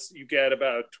 miles, you get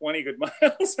about 20 good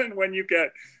miles, and when you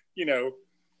get, you know,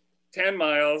 10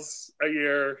 miles a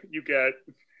year, you get,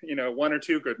 you know, 1 or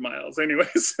 2 good miles,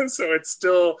 anyways. So it's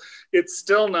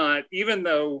still not, even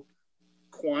though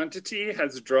quantity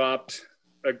has dropped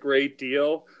a great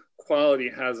deal, quality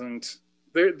hasn't.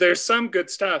 There's some good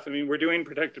stuff. I mean, we're doing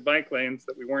protected bike lanes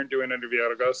that we weren't doing under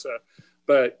Villaraigosa,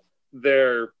 but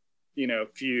they're, you know,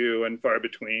 few and far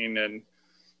between and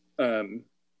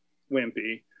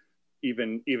wimpy,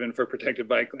 even for protected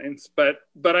bike lanes. But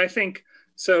I think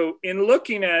so. In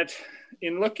looking at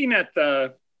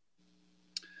the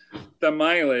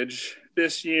mileage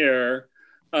this year,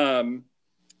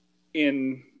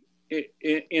 in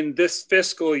this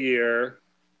fiscal year,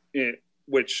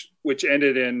 which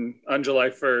ended on July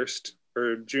 1st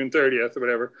or June 30th or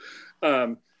whatever,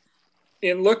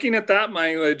 in looking at that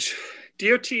mileage,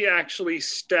 DOT actually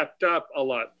stepped up a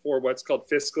lot for what's called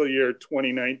fiscal year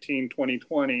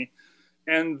 2019-2020.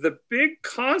 And the big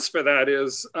cause for that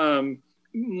is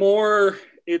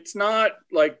it's not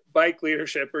like bike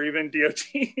leadership or even DOT.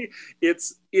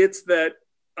 It's that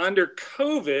under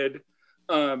COVID,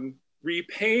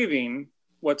 repaving,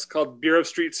 what's called Bureau of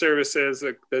Street Services,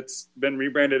 that's been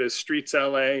rebranded as Streets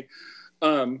LA,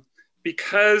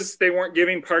 because they weren't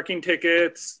giving parking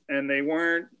tickets and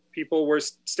people were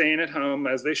staying at home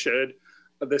as they should.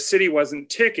 The city wasn't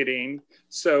ticketing,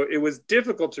 so it was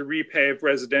difficult to repave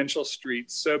residential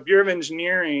streets. So Bureau of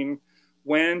Engineering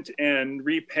went and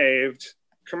repaved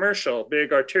commercial,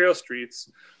 big arterial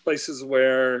streets, places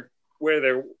where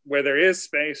there is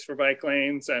space for bike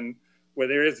lanes and where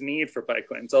there is need for bike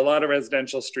lanes. A lot of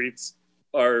residential streets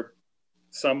are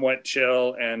somewhat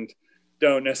chill and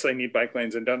don't necessarily need bike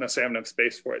lanes and don't necessarily have enough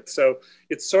space for it. So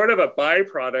it's sort of a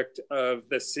byproduct of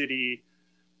the city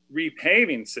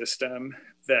repaving system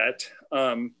that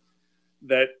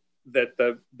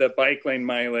the bike lane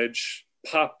mileage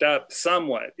popped up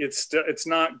somewhat. It's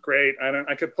not great.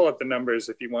 I could pull up the numbers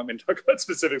if you want me to talk about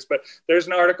specifics, but there's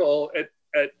an article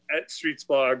at Streets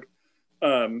Blog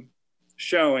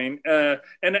showing, and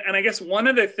I guess one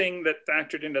other thing that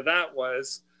factored into that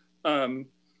was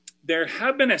there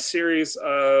have been a series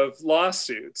of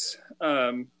lawsuits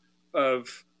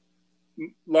of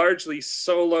largely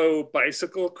solo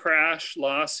bicycle crash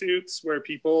lawsuits where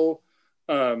people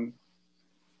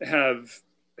have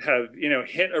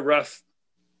hit a rough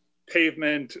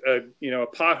pavement, a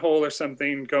pothole or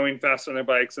something, going fast on their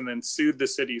bikes, and then sued the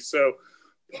city. So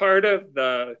part of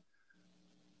the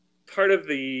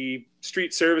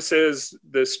street services,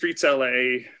 the Streets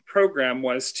LA program,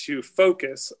 was to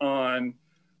focus on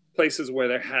places where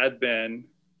there had been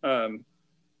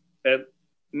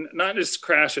not just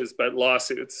crashes but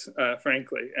lawsuits,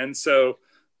 frankly. And so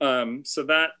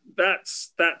that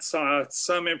saw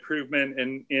some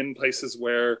improvement in places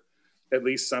where at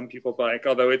least some people bike,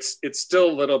 although it's still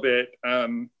a little bit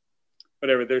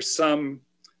whatever. There's some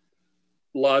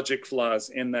logic flaws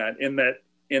in that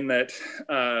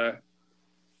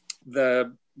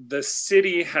the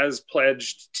city has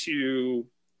pledged to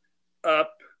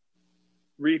up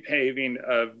repaving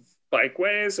of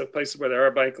bikeways, of places where there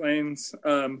are bike lanes,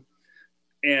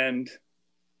 and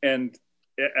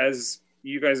as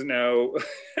you guys know,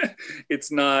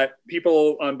 it's not,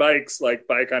 people on bikes like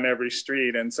bike on every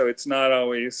street, and so it's not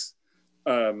always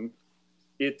so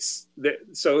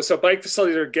bike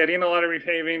facilities are getting a lot of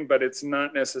repaving, but it's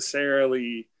not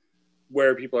necessarily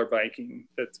where people are biking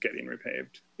that's getting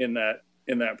repaved in that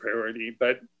priority.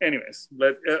 But anyways,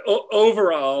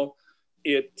 overall,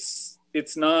 it's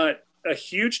not a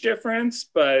huge difference,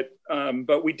 but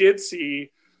we did see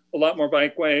a lot more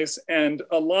bikeways, and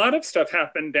a lot of stuff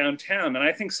happened downtown. And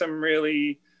I think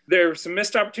there are some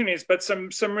missed opportunities, but some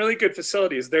really good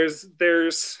facilities.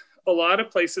 There's a lot of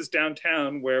places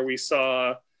downtown where we're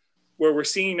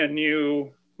seeing a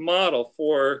new model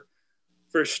for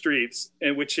streets,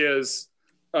 and which is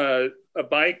a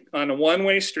bike on a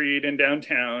one-way street in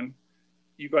downtown.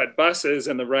 You've got buses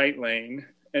in the right lane,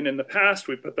 and in the past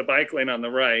we put the bike lane on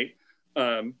the right,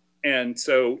 and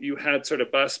so you had sort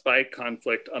of bus-bike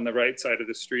conflict on the right side of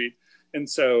the street. And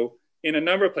so in a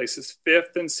number of places,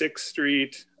 5th and 6th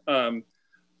Street,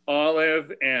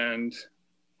 Olive and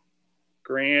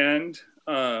Grand,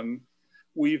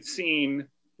 we've seen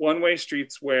one-way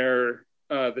streets where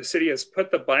the city has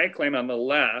put the bike lane on the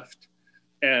left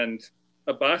and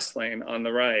a bus lane on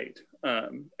the right.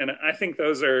 And I think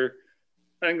those are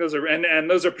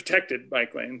protected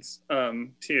bike lanes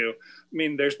too. I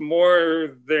mean, there's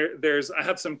more there's I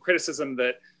have some criticism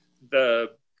that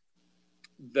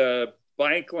the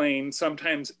bike lane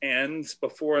sometimes ends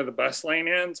before the bus lane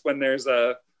ends when there's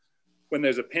a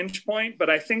pinch point. But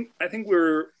I think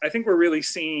we're really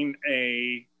seeing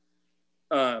a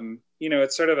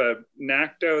it's sort of a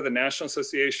NACTO, the National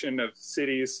Association of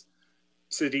Cities,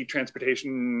 City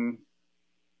Transportation,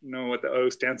 know what the O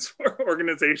stands for,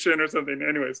 organization or something.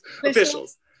 Anyways,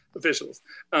 officials.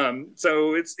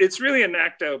 So it's really a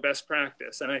NACTO best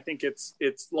practice, and I think it's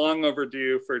long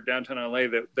overdue for downtown LA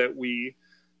that we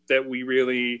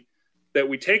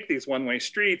take these one-way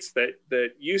streets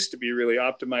that used to be really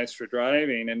optimized for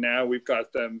driving, and now we've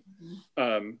got them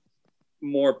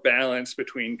more balanced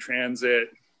between transit,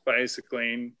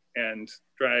 bicycling, and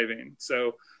driving.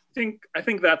 So I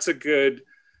think that's a good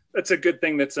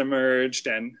thing that's emerged.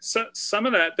 And so some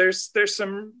of that, there's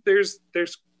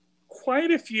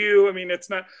quite a few. I mean, it's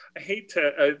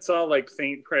all like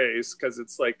faint praise, because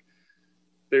it's like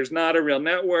there's not a real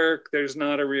network, there's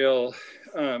not a real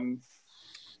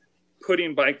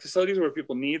putting bike facilities where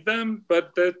people need them,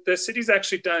 but the city's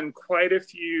actually done quite a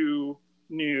few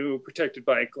new protected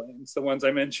bike lanes. The ones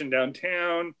I mentioned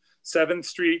downtown, 7th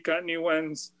Street got new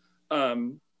ones.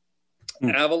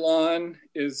 Avalon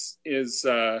is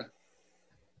a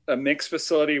mixed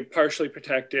facility, partially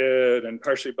protected and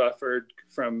partially buffered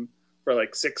for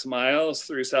like 6 miles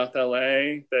through South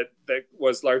LA that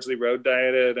was largely road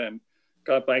dieted and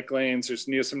got bike lanes. There's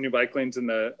some new bike lanes in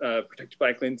the protected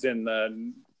bike lanes in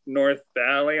the North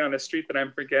Valley on a street that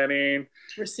I'm forgetting.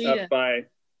 Reseda.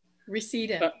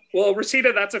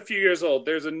 Reseda, that's a few years old.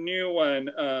 There's a new one.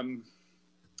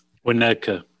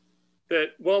 Winnetka.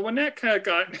 Winnetka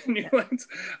got new ones.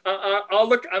 I'll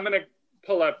look. I'm going to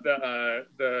pull up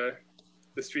the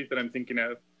street that I'm thinking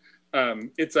of.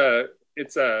 It's a.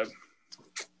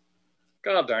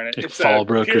 God darn it! It's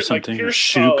Fallbrook or something. Pierce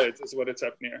Shoup College is what it's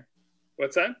up near.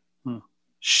 What's that?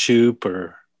 Shoup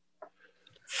or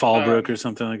Fallbrook or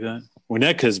something like that.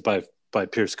 Winnetka is by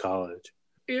Pierce College.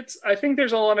 I think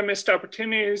there's a lot of missed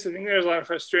opportunities. I think there's a lot of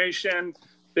frustration.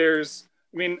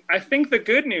 I think the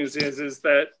good news is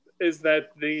that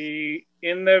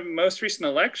in the most recent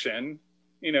election,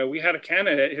 we had a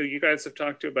candidate who you guys have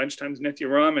talked to a bunch of times, Nithya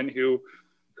Raman,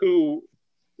 who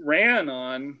ran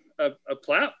on a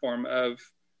platform of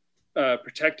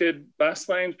protected bus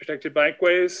lanes, protected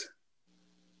bikeways.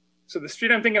 So the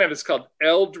street I'm thinking of is called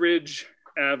Eldridge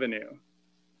Avenue.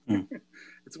 Hmm.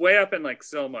 It's way up in like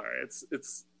Sylmar.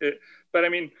 But I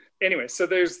mean, anyway, so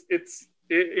there's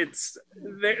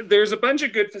a bunch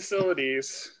of good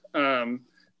facilities.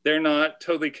 They're not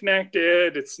totally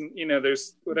connected. It's, you know,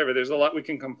 there's a lot we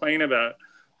can complain about.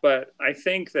 But I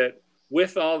think that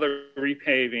with all the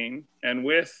repaving and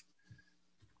with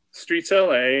Streets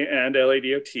LA and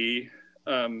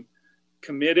LADOT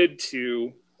committed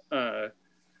to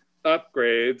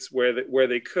upgrades where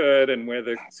they could, and where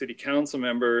the city council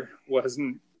member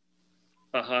wasn't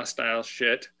a hostile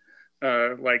shit,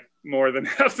 like more than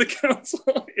half the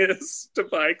council is to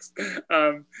bikes.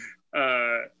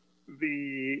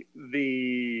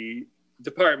 The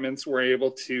departments were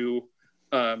able to,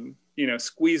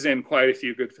 squeeze in quite a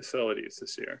few good facilities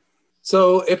this year.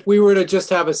 So if we were to just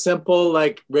have a simple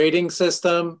like rating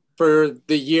system for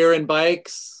the year in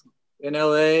bikes in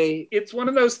LA, it's one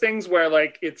of those things where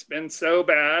like it's been so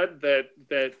bad that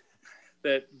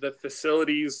the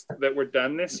facilities that were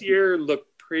done this year look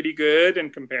pretty good in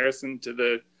comparison to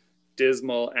the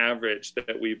dismal average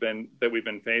that we've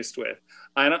been faced with.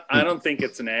 I don't think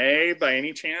it's an A by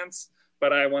any chance,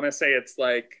 but I want to say it's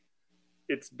like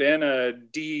it's been a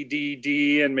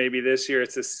D, and maybe this year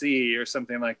it's a C or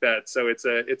something like that. So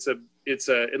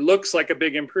it looks like a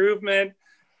big improvement.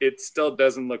 It still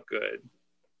doesn't look good.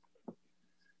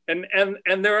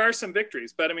 And there are some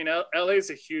victories, but I mean, LA is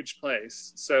a huge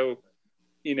place. So,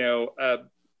 you know,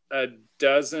 a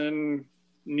dozen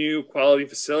new quality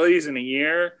facilities in a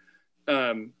year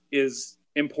is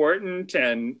important,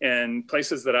 and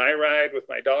places that I ride with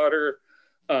my daughter,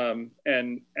 and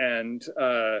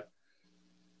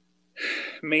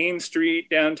Main Street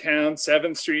downtown,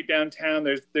 7th Street downtown.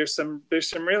 There's some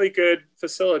really good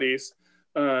facilities,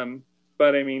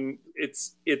 but I mean,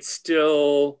 it's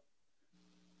still,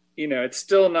 you know, it's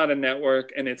still not a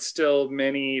network, and there's still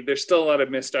a lot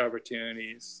of missed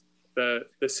opportunities. The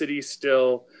city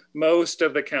still, most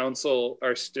of the council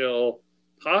are still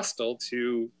hostile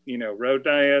to, you know, road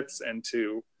diets and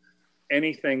to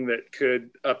anything that could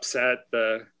upset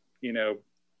the, you know,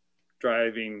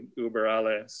 driving Uber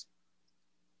alles.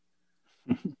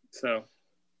 So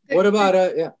what about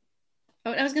I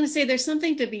was going to say there's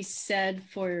something to be said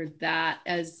for that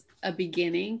as a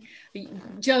beginning.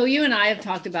 Joe, you and I have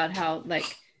talked about how,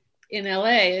 like, in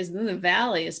LA, is in the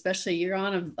valley, especially, you're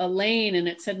on a lane and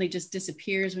it suddenly just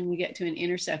disappears when you get to an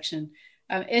intersection.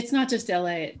 It's not just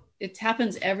LA; it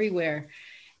happens everywhere,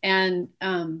 and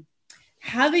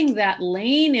having that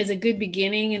lane is a good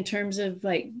beginning in terms of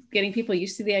like getting people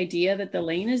used to the idea that the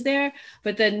lane is there.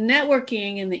 But the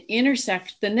networking and the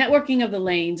networking of the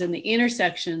lanes and the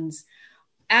intersections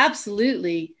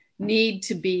absolutely need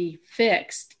to be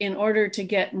fixed in order to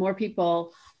get more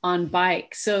people on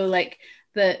bikes. So like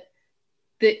the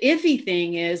iffy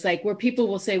thing is like where people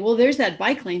will say, well, there's that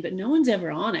bike lane, but no one's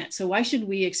ever on it. So why should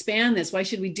we expand this? Why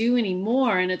should we do any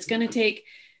more? And it's going to take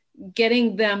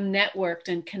getting them networked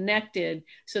and connected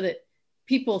so that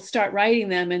people start riding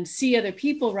them and see other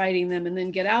people riding them and then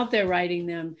get out there riding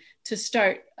them to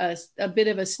start a bit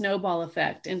of a snowball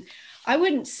effect. And I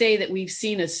wouldn't say that we've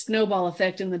seen a snowball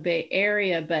effect in the Bay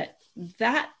Area, but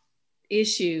that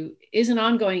issue is an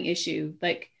ongoing issue.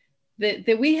 Like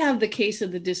that we have the case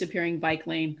of the disappearing bike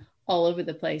lane all over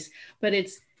the place, but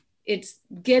it's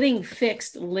getting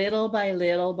fixed little by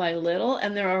little by little.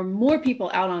 And there are more people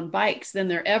out on bikes than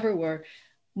there ever were,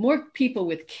 more people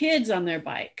with kids on their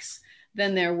bikes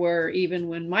than there were even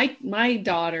when my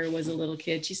daughter was a little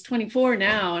kid. She's 24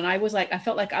 now. And I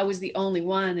felt like I was the only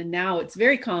one. And now it's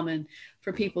very common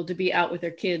for people to be out with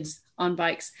their kids on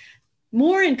bikes,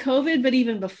 more in COVID, but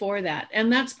even before that.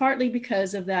 And that's partly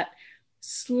because of that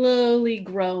slowly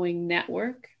growing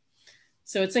network.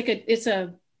 So it's like it's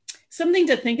something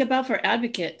to think about for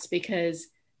advocates, because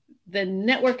the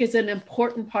network is an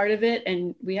important part of it.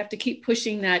 And we have to keep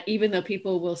pushing that, even though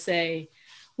people will say,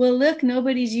 well, look,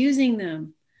 nobody's using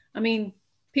them. I mean,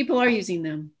 people are using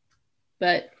them,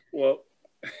 but. Well,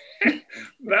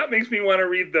 that makes me want to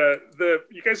read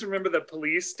you guys remember the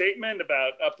police statement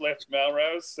about Uplift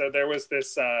Melrose? So there was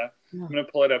this, I'm going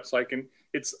to pull it up so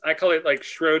I call it like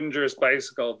Schrodinger's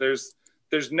bicycle. There's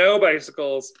no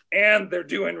bicycles and they're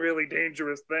doing really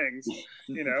dangerous things,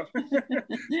 you know?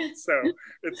 So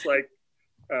it's like.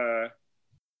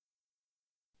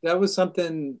 That was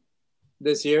something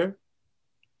this year?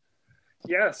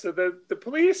 Yeah. So the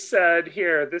police said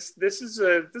here, this is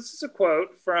a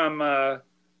quote from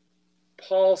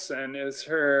Paulson, is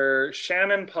her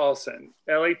Shannon Paulson,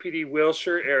 LAPD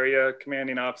Wilshire Area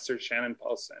Commanding Officer Shannon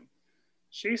Paulson.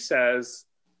 She says,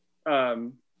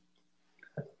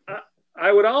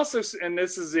 I would also, and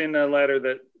this is in a letter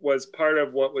that was part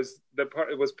of what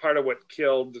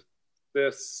killed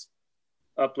this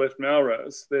Uplift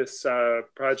Melrose, this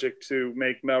project to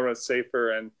make Melrose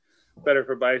safer and better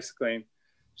for bicycling.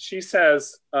 She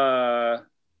says, I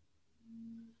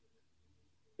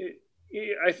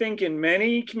think in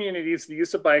many communities, the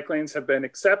use of bike lanes have been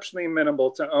exceptionally minimal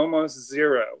to almost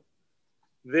zero.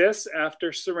 This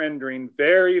after surrendering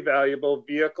very valuable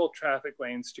vehicle traffic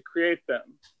lanes to create them.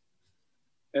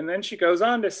 And then she goes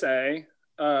on to say,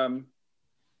 on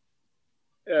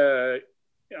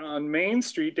Main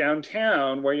Street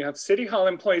downtown, where you have City Hall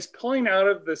employees pulling out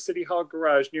of the City Hall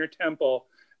garage near Temple,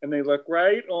 and they look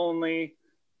right only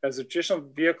as additional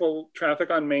vehicle traffic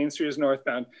on Main Street is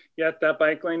northbound. Yet that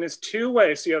bike lane is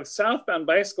two-way, so you have southbound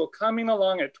bicycle coming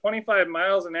along at 25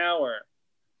 miles an hour.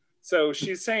 So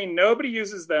she's saying nobody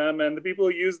uses them, and the people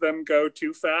who use them go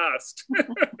too fast.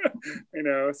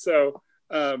 So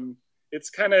it's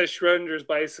kind of Schrodinger's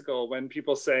bicycle when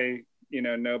people say,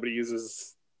 nobody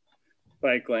uses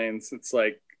bike lanes. It's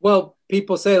like, well,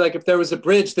 people say, like, if there was a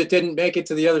bridge that didn't make it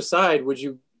to the other side, would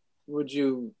you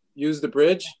use the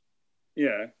bridge?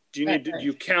 Yeah. Do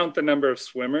you count the number of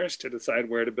swimmers to decide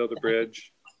where to build a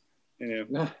bridge?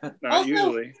 Not also,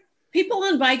 usually. People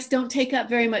on bikes don't take up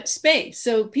very much space.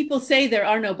 So people say there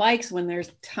are no bikes when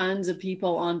there's tons of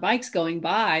people on bikes going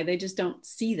by. They just don't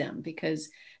see them because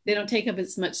they don't take up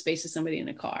as much space as somebody in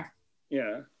a car.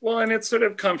 Yeah. Well, and it's sort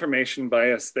of confirmation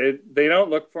bias. They don't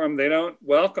look for them. They don't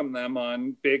welcome them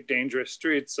on big, dangerous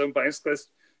streets. So bicyclists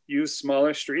use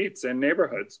smaller streets and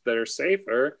neighborhoods that are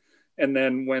safer. And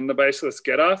then when the bicyclists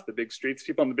get off the big streets,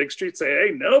 people on the big streets say,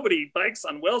 hey, nobody bikes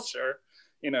on Wilshire.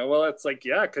 Well, it's like,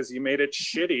 yeah, because you made it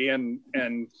shitty and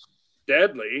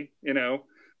deadly,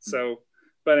 So,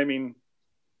 but I mean,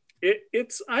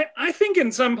 I think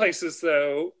in some places,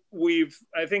 though,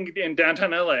 I think in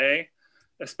downtown LA,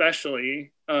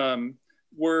 especially,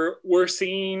 we're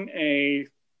seeing a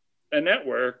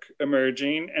network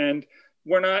emerging, and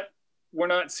we're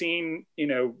not seeing,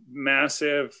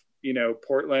 massive,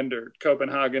 Portland or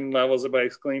Copenhagen levels of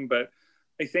bicycling, but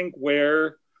I think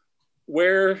where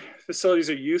facilities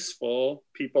are useful,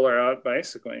 people are out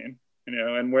bicycling,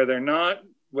 and where they're not,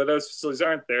 where those facilities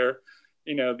aren't there,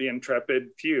 the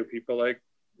intrepid few people like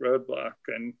Roadblock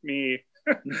and me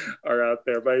are out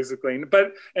there bicycling.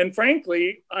 And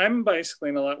frankly, I'm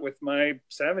bicycling a lot with my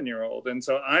 7-year-old. And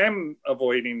so I'm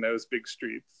avoiding those big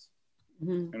streets,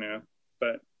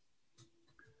 but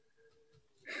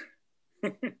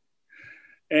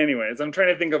anyways, I'm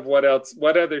trying to think of what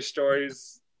other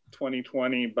stories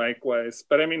 2020 bike wise,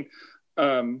 but I mean,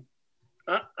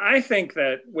 I think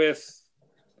that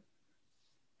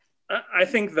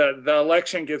the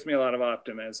election gives me a lot of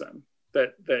optimism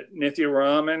that Nithya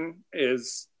Raman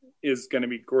is going to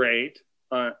be great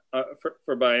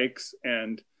for bikes,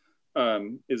 and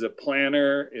is a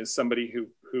planner, is somebody who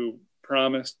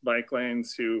promised bike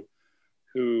lanes, who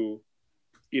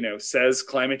says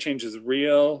climate change is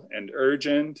real and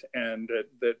urgent, and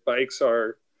that bikes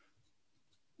are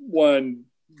one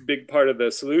big part of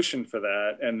the solution for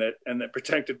that, and that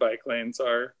protected bike lanes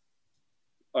are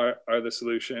the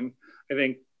solution. I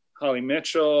think Holly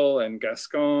Mitchell and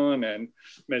Gascon and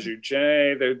Measure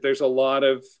J, there's a lot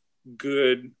of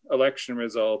good election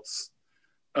results.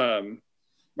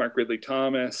 Mark Ridley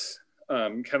Thomas,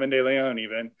 Kevin De Leon,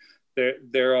 even there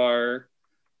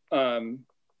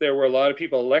were a lot of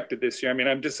people elected this year. I mean,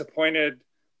 I'm disappointed.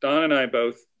 Don and I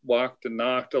both walked and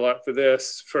knocked a lot for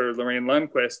Lorraine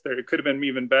Lundquist. It could have been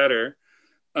even better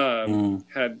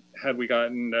had we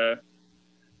gotten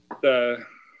the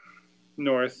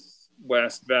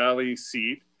Northwest Valley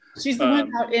seat. She's the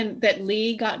one out in that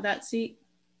Lee got that seat.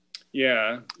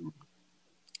 Yeah,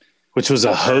 which was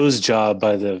a hose job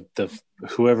by the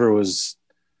whoever was.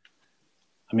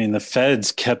 I mean, the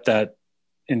feds kept that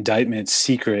indictment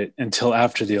secret until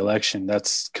after the election.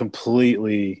 That's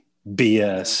completely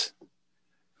BS.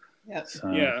 Yep.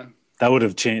 So yeah, that would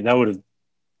have changed. That would have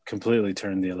completely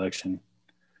turned the election.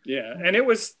 Yeah, and it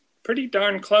was pretty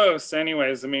darn close,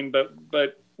 anyways. I mean, but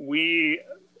we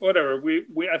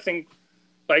I think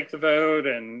Bike the Vote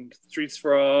and Streets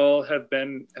for All have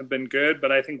been good,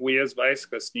 but I think we as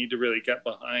bicyclists need to really get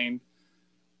behind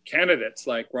candidates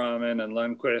like Raman and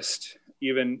Lundquist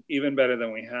even better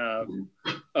than we have.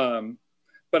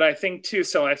 But I think too.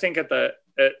 So I think at the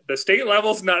state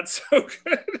level's not so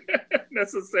good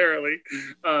necessarily.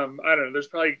 I don't know. There's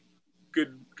probably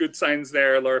good signs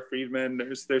there. Laura Friedman.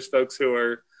 There's folks who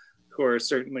are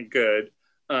certainly good.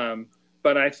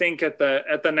 But I think at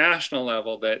the national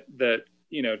level that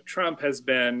Trump has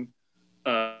been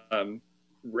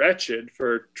wretched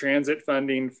for transit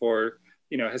funding, for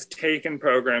has taken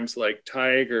programs like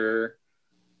Tiger.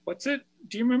 What's it?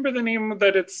 Do you remember the name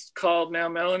that it's called now,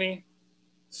 Melanie?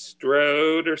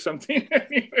 Strode or something?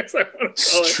 Anyways, I want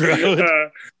to call Strode?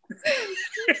 it.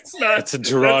 It's not. That's a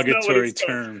derogatory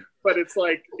term. But it's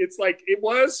like it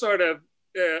was sort of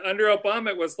under Obama.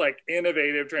 It was like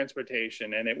innovative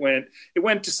transportation, and it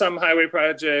went to some highway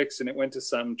projects, and it went to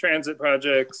some transit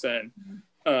projects, and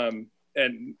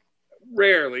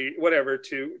rarely whatever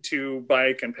to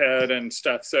bike and ped and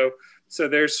stuff. So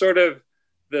there's sort of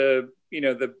the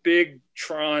big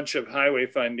tranche of highway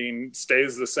funding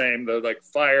stays the same, the like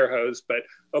fire hose, but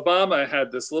Obama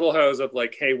had this little hose of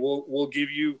like, hey, we'll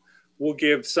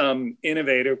give some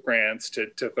innovative grants to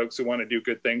folks who want to do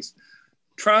good things.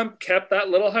 Trump kept that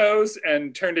little hose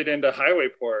and turned it into highway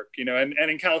pork, and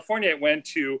in California it went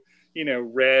to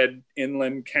red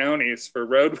inland counties for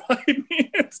road widening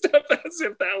and stuff, as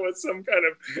if that was some kind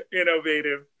of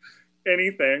innovative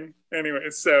anything. Anyway,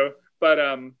 so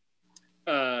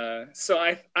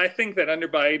I think that under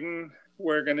Biden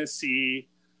we're going to see,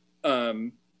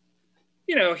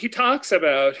 he talks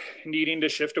about needing to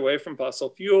shift away from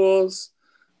fossil fuels.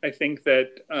 I think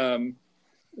that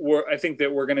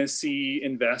we're going to see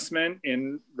investment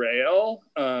in rail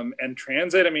and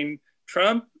transit. I mean,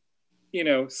 Trump,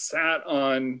 sat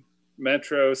on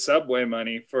metro subway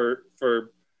money for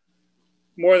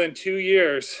more than 2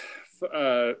 years,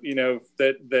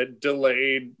 that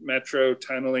delayed metro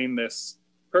tunneling this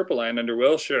Purple Line under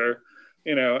Wilshire,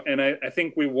 and I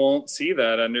think we won't see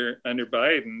that under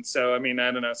Biden. So, I mean,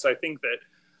 I don't know. So I think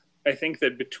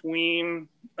that between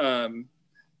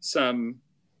some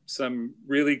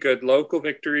really good local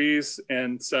victories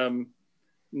and some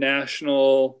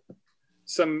national,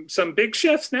 some big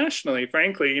shifts nationally,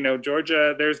 frankly,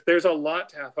 Georgia, there's a lot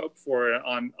to have hope for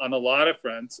on a lot of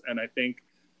fronts. And I think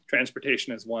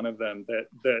transportation is one of them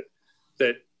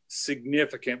that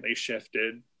significantly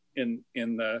shifted in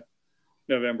the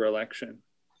November election.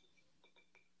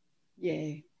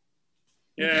 Yay.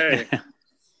 Yeah.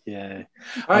 All right,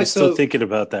 I'm still thinking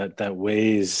about that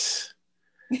Waze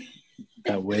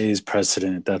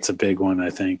precedent. That's a big one, I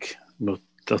think. They'll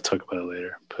talk about it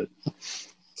later. But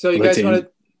so you guys want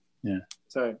to? Yeah.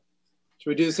 Sorry. Should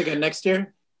we do this again next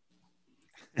year?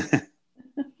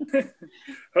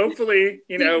 Hopefully,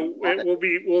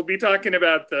 we'll be talking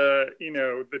about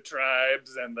the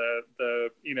tribes and the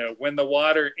when the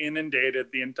water inundated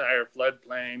the entire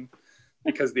floodplain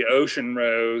because the ocean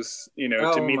rose,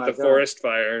 to meet the forest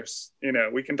fires.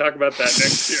 We can talk about that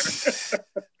next year.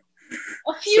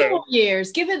 A few more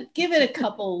years. Give it a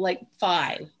couple, like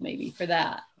 5 maybe for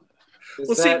that.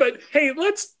 See, but hey,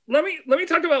 let me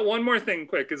talk about one more thing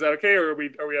quick. Is that okay, or are we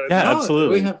out of time? Yeah,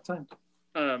 absolutely. We have time.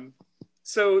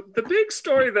 So the big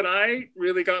story that I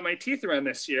really got my teeth around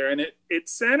this year, and it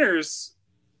centers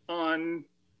on,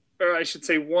 or I should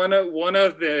say, one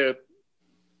of the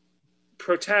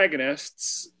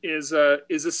protagonists is a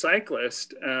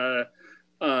cyclist.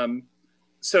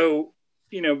 So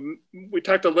we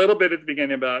talked a little bit at the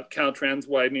beginning about Caltrans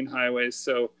widening highways.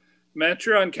 So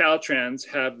Metro and Caltrans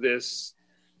have this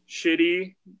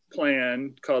shitty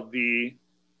plan called the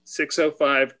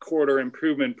 605 Corridor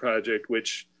Improvement Project,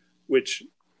 which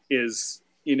is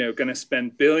going to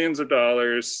spend billions of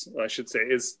dollars. I should say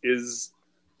is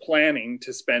planning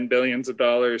to spend billions of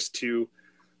dollars to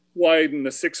widen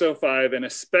the 605 and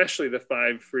especially the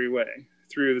 5 freeway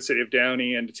through the city of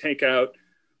Downey, and to take out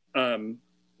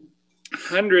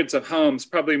hundreds of homes,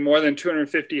 probably more than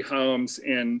 250 homes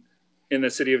in the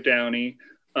city of Downey.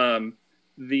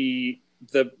 The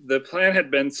plan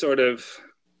had been sort of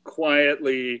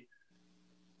quietly,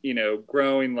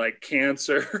 growing like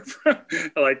cancer.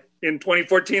 Like in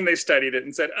 2014, they studied it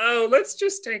and said, "Oh, let's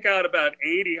just take out about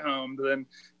 80 homes."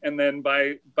 And then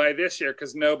by this year,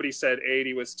 because nobody said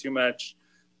 80 was too much,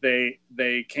 they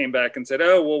came back and said,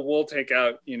 "Oh, well, we'll take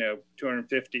out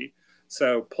 250."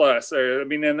 So plus,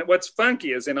 and what's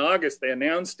funky is in August they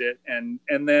announced it, and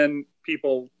then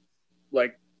people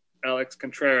like Alex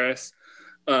Contreras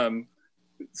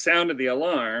sounded the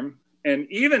alarm, and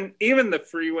even the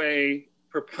freeway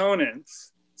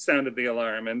proponents sounded the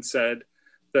alarm and said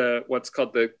what's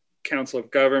called the Council of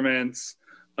Governments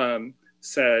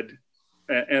said,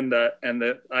 and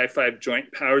the I-5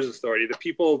 Joint Powers Authority, the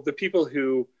people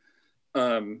who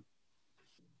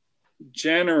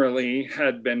generally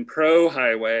had been pro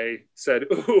highway said,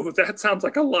 "Ooh, that sounds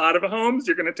like a lot of homes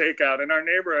you're going to take out in our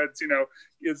neighborhoods.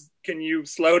 Can you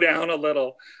slow down a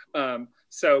little?"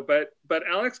 But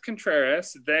Alex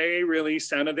Contreras, they really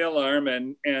sounded the alarm,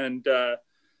 and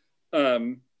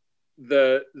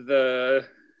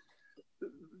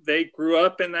they grew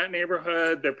up in that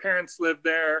neighborhood. Their parents lived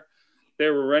there.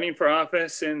 were running for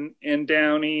office in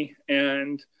Downey,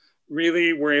 and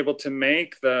really were able to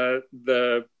make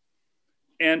the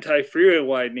anti-freeway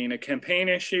widening a campaign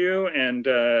issue and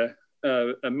a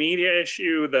media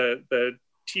issue. The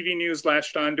TV news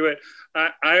latched onto it.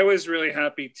 I was really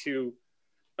happy to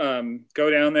go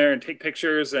down there and take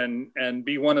pictures and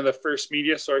be one of the first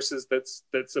media sources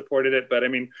that supported it. But I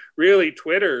mean, really,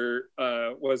 Twitter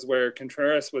was where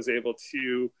Contreras was able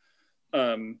to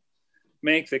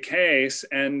make the case,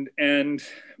 and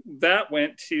that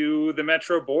went to the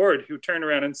Metro board, who turned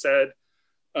around and said,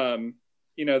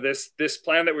 this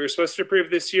plan that we were supposed to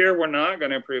approve this year, we're not going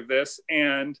to approve this,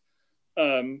 and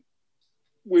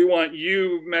we want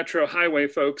you Metro Highway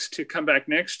folks to come back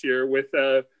next year with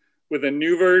a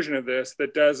new version of this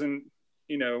that doesn't,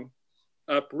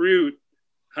 uproot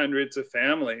hundreds of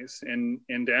families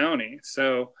in Downey.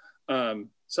 So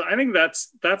I think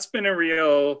that's been a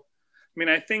real. I mean,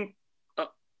 I think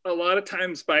a lot of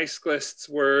times bicyclists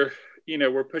were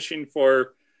pushing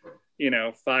for,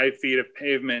 5 feet of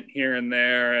pavement here and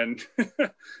there, and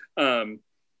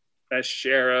as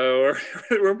Sharrow, or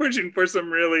we're pushing for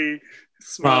some really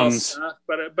small stuff.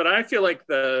 But I feel like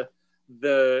the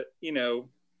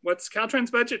what's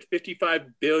Caltrans budget?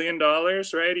 $55 billion,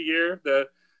 right, a year.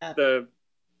 The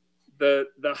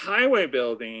highway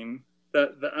building,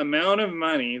 the amount of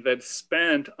money that's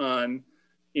spent on,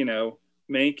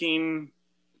 making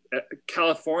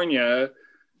California,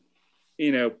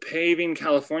 paving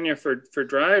California for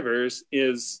drivers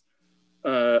is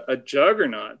a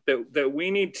juggernaut that we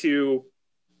need to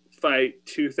fight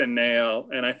tooth and nail.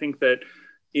 And I think that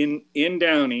in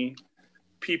Downey,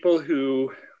 people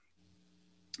who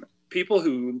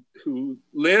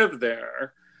live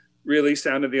there really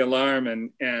sounded the alarm,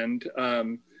 and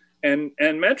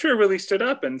Metro really stood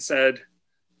up and said,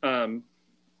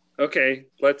 okay,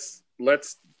 let's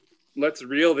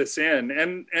reel this in.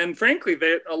 And frankly,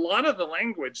 a lot of the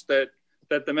language that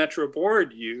the Metro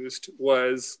board used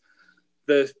was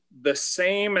the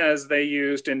same as they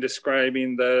used in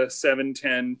describing the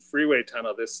 710 freeway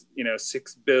tunnel, this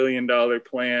 $6 billion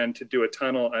plan to do a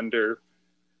tunnel under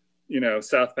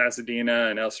South Pasadena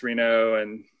and El Sereno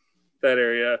and that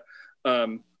area.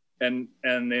 And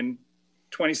in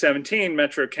 2017,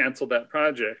 Metro canceled that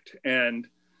project. And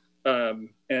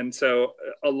so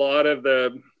a lot of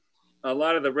the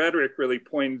rhetoric really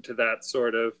pointed to that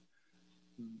sort of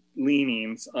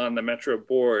leanings on the Metro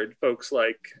board. Folks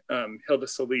like Hilda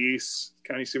Solis,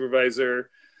 county supervisor,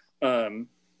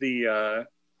 the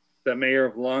mayor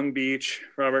of Long Beach,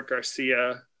 Robert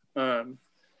Garcia,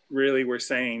 really were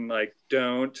saying, like,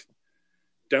 don't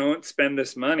spend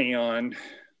this money on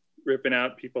ripping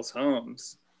out people's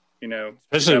homes,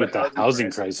 especially with the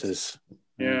housing crisis.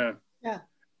 Yeah.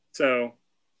 So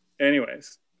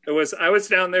anyways, I was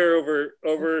down there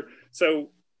over so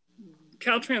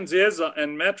Caltrans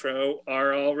and Metro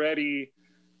are already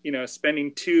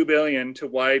spending $2 billion to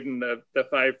widen the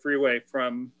 5 freeway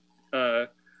from the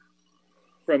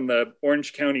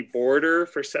Orange County border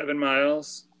for 7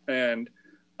 miles, and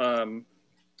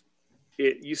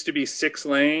it used to be 6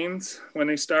 lanes when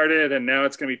they started, and now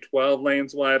it's going to be 12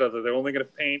 lanes wide, although they're only going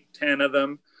to paint 10 of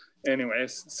them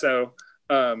anyways. So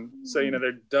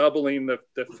they're doubling the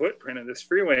footprint of this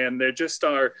freeway, and they just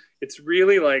are. It's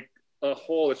really like a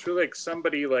whole. It's really like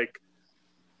somebody like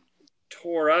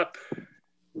tore up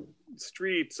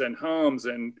streets and homes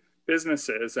and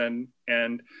businesses, and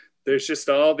there's just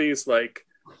all these like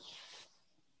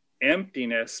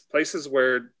emptiness places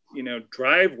where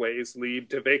driveways lead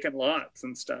to vacant lots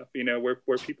and stuff.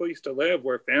 Where people used to live,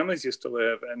 where families used to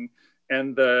live,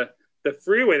 and the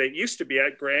freeway that used to be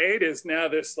at grade is now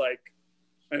this like.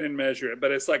 I didn't measure it,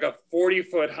 but it's like a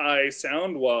 40-foot high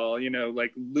sound wall,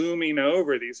 like looming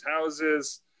over these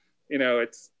houses.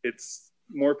 It's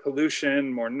more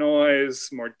pollution, more noise,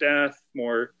 more death,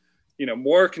 more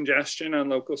congestion on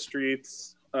local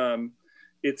streets.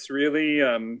 It's really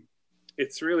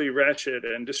wretched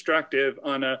and destructive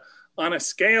on a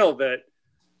scale that,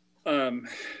 and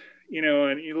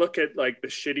you look at like the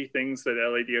shitty things that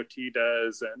LADOT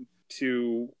does, and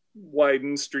to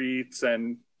widen streets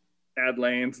and add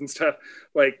lanes and stuff.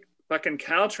 Like fucking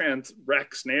Caltrans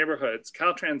wrecks neighborhoods.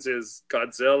 Caltrans is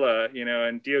Godzilla,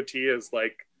 and DOT is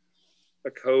like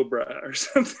a cobra or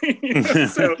something.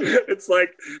 So it's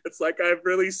like I've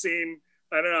really seen.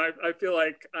 I don't know. I feel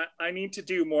like I need to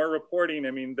do more reporting.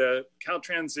 I mean, the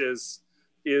Caltrans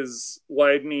is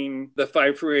widening the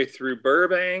 5 freeway through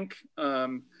Burbank.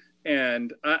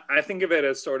 And I think of it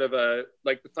as sort of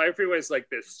like the 5 freeway is like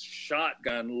this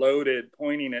shotgun loaded,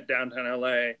 pointing at downtown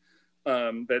LA.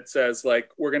 That says like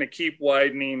we're going to keep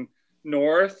widening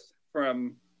north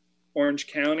from Orange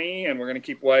County, and we're going to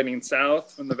keep widening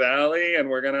south from the valley, and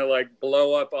we're going to like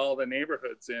blow up all the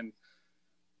neighborhoods in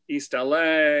East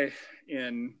LA,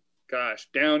 in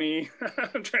Downey.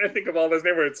 I'm trying to think of all those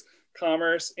neighborhoods.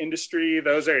 Commerce, Industry,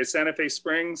 those areas, Santa Fe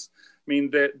Springs. I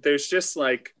mean, there's just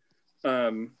like,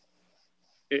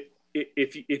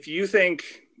 if you think,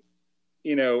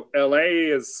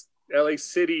 LA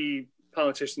City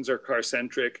politicians are car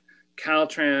centric,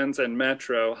 Caltrans and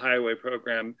Metro highway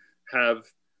program have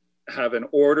an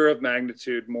order of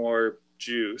magnitude more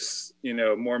juice,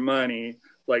 more money,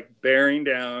 like bearing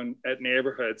down at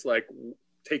neighborhoods, like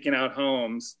taking out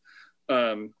homes.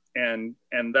 And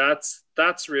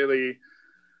that's really,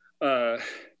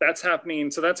 that's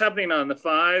happening. So that's happening on the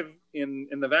 5 in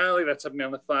the Valley. That's happening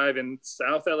on the 5 in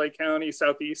South LA County,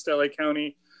 Southeast LA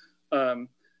County.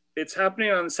 It's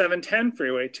happening on the 710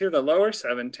 freeway too, the lower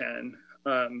 710,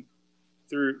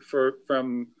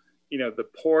 from the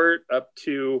port up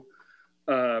to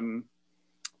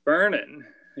Vernon.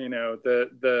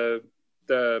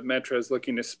 The Metro is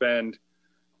looking to spend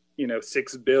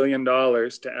 $6 billion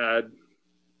to add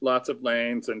lots of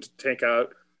lanes and to take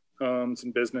out homes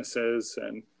and businesses.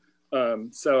 And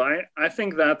so I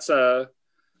think there's a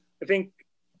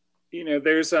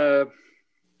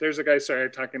guy, sorry,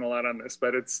 I'm talking a lot on this,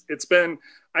 but I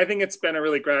think it's been a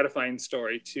really gratifying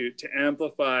story to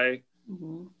amplify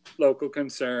local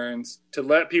concerns, to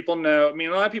let people know. I mean,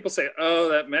 a lot of people say, oh,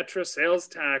 that Metro sales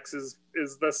tax is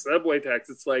the subway tax.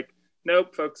 It's like,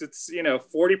 nope, folks, it's,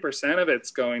 40% of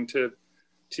it's going to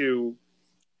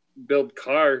build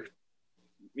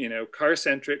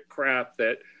car-centric crap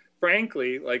that,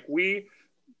 frankly, like we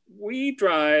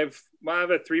drive. I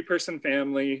have a 3-person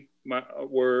family.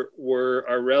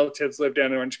 Our relatives live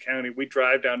down in Orange County. We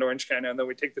drive down to Orange County, and then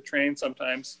we take the train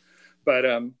sometimes. But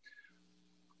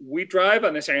we drive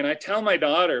on this area, and I tell my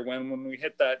daughter when we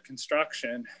hit that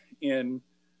construction in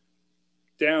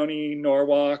Downey,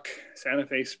 Norwalk, Santa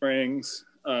Fe Springs,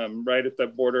 right at the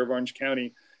border of Orange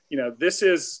County, this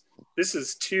is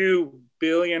 $2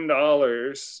 billion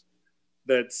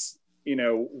that's,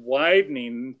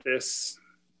 widening this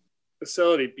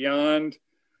facility beyond,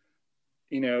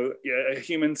 a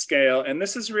human scale. And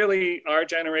this is really our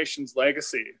generation's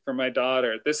legacy for my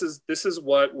daughter. This is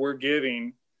what we're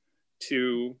giving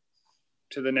to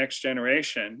the next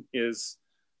generation, is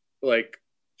like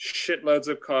shitloads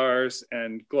of cars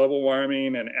and global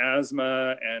warming and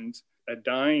asthma and a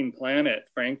dying planet,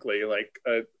 frankly, like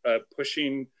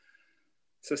pushing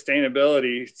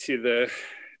sustainability to the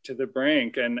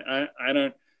brink. And I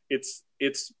don't, it's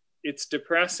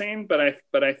depressing, but I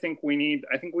think we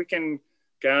can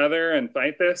gather and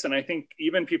fight this. And I think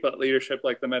even people at leadership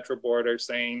like the Metro Board are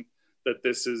saying that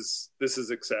this is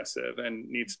excessive and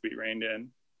needs to be reined in.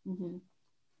 Mm-hmm.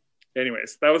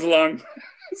 Anyways, that was a long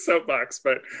soapbox,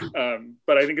 but I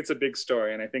think it's a big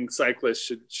story, and I think cyclists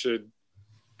should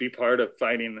be part of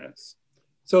fighting this.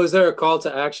 So is there a call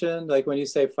to action? Like when you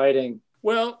say fighting?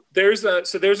 Well, there's a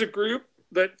group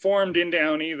that formed in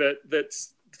Downey that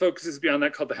focuses beyond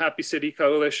that, called the Happy City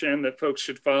Coalition, that folks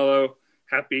should follow.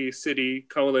 Happy City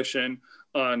Coalition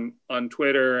on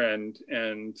Twitter and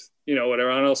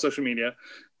whatever, on all social media.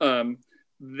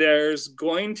 There's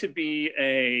going to be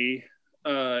in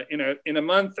a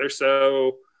month or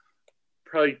so,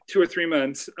 probably 2 or 3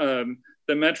 months,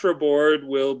 the Metro Board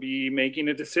will be making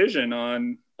a decision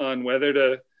on whether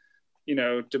to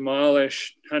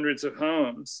demolish hundreds of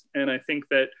homes. And I think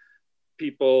that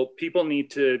people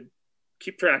need to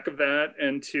keep track of that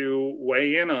and to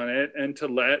weigh in on it, and to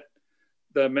let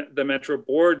the Metro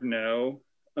Board know,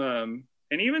 and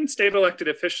even state elected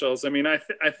officials. I mean, I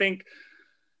think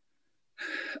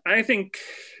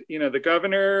the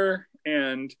governor,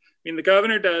 and the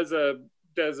governor does a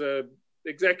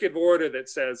executive order that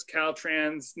says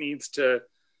Caltrans needs to,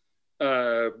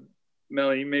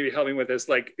 Melanie, maybe help me with this,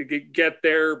 like get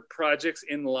their projects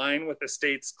in line with the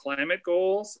state's climate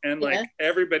goals. And like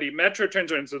everybody, Metro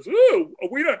turns around and says, "Ooh,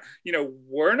 we don't,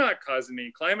 we're not causing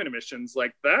any climate emissions.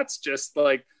 Like that's just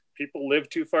like people live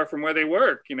too far from where they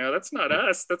work. That's not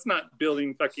us. That's not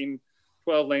building fucking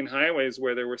 12-lane highways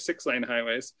where there were 6-lane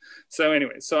highways." So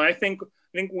anyway, so I think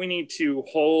we need to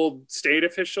hold state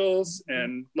officials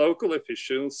and local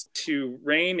officials to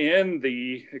rein in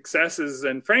the excesses,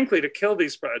 and frankly, to kill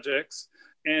these projects,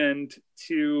 and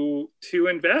to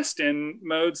invest in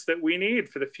modes that we need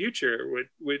for the future,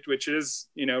 which is,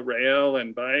 rail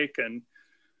and bike and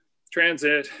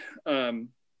transit, and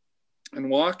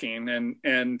walking,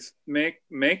 and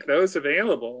make those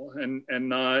available, and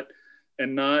not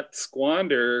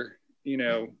squander,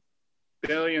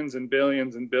 billions and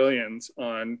billions and billions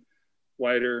on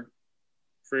wider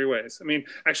freeways. I mean,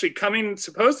 actually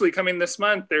supposedly coming this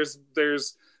month, there's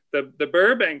the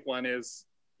Burbank one is,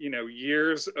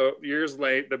 years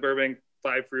late. The Burbank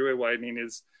 5 freeway widening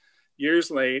is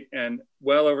years late and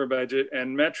well over budget,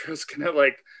 and Metro's gonna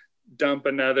dump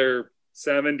another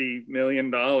 $70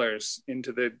 million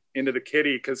into the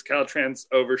kitty because Caltrans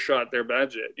overshot their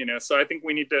budget. So I think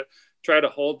we need to try to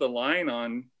hold the line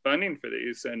on funding for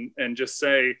these and just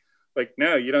say,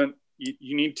 no, you don't.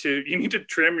 You need to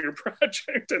trim your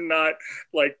project and not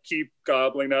keep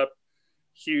gobbling up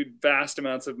huge vast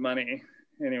amounts of money.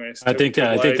 Anyways, I think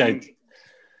that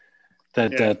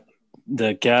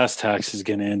the gas tax is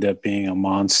going to end up being a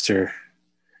monster,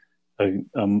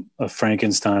 a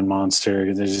Frankenstein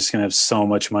monster. They're just going to have so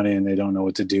much money and they don't know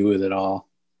what to do with it all.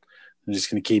 They're just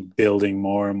going to keep building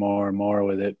more and more and more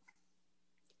with it.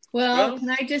 Well, can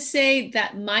I just say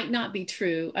that might not be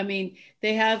true? I mean,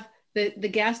 they have the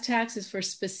gas tax is for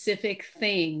specific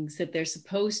things that they're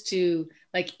supposed to,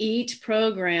 each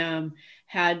program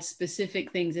had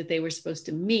specific things that they were supposed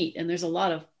to meet. And there's a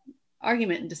lot of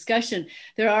argument and discussion.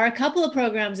 There are a couple of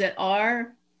programs that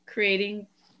are creating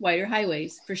wider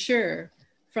highways for sure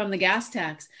from the gas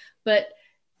tax, but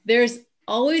there's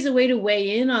always a way to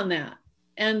weigh in on that.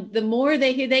 And the more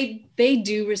they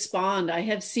do respond. I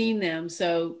have seen them.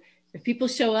 So if people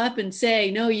show up and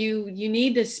say, no, you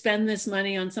need to spend this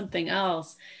money on something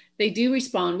else, they do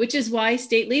respond, which is why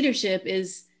state leadership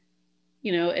is,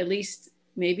 at least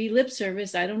maybe lip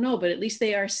service, I don't know, but at least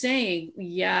they are saying,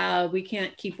 yeah, we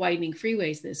can't keep widening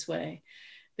freeways this way.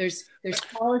 There's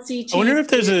policy change. I wonder if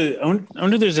there's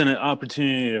an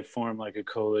opportunity to form a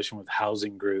coalition with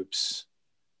housing groups,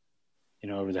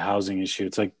 over the housing issue.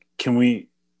 It's can we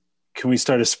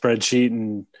start a spreadsheet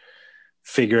and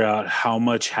figure out how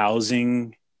much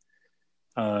housing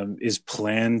is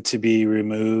planned to be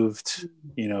removed,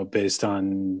 based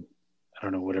on, I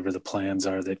don't know, whatever the plans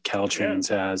are that Caltrans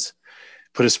has.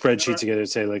 Put a spreadsheet together and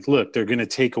say, look, they're going to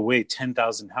take away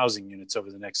 10,000 housing units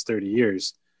over the next 30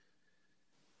 years.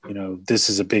 This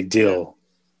is a big deal.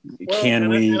 Well, Can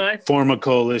we form a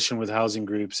coalition with housing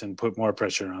groups and put more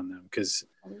pressure on them? Because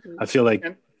I feel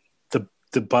like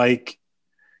the bike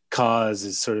cause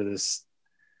is sort of this,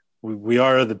 we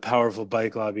are the powerful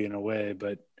bike lobby in a way,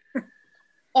 but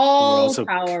all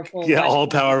powerful. Yeah, all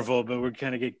powerful, but we're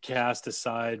kind of get cast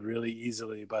aside really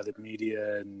easily by the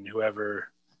media and whoever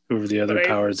the other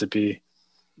powers that be.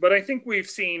 But I think we're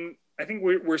seeing,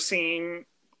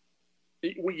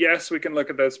 yes, we can look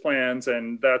at those plans,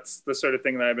 and that's the sort of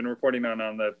thing that I've been reporting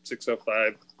on the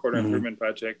 605 corridor improvement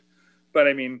project. But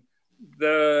I mean,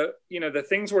 the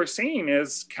things we're seeing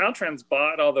is Caltrans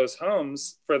bought all those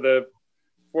homes for the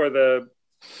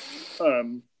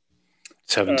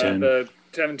 710. The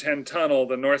 710 tunnel,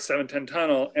 the North 710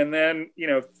 tunnel, and then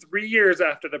 3 years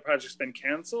after the project's been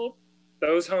canceled,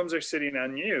 those homes are sitting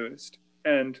unused,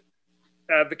 and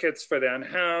advocates for the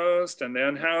unhoused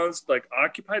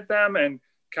occupied them, and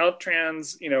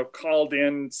Caltrans called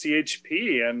in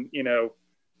CHP and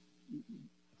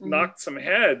knocked some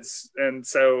heads. And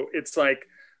so it's I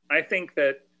think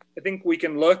we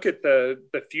can look at the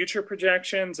future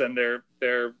projections, and they're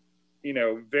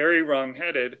very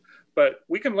wrong-headed, but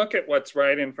we can look at what's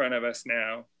right in front of us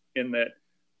now, in that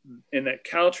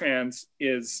Caltrans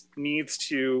needs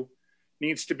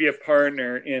to be a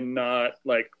partner in not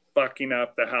bucking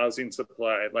up the housing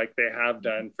supply like they have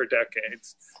done for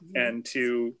decades, and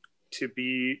to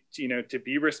be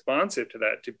responsive to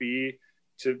that,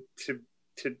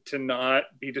 to not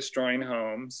be destroying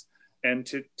homes, and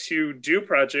to do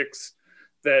projects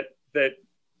that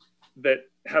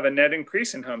have a net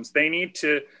increase in homes. They need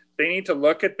to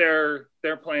look at their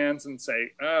plans and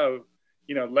say,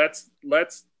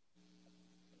 let's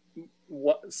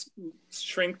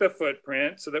shrink the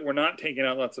footprint so that we're not taking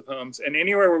out lots of homes, and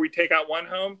anywhere where we take out one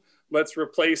home, let's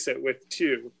replace it with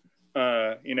two.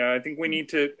 I think we need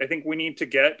to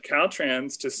get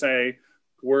Caltrans to say,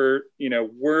 we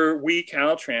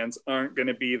Caltrans aren't going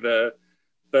to be the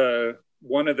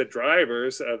one of the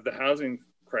drivers of the housing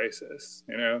crisis.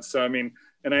 So I mean,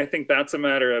 and I think that's a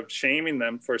matter of shaming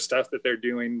them for stuff that they're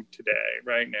doing today,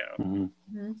 right now.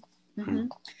 Mm-hmm. Mm-hmm.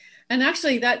 And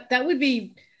actually, that would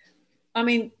be, I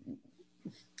mean,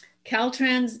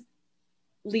 Caltrans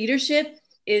leadership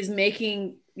is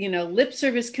making, lip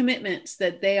service commitments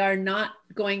that they are not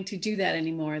going to do that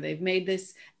anymore. They've made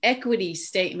this equity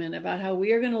statement about how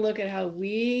we are going to look at how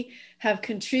we have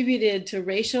contributed to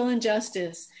racial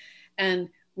injustice, and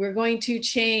we're going to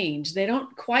change. They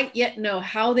don't quite yet know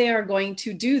how they are going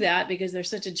to do that because they're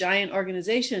such a giant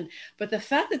organization. But the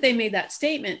fact that they made that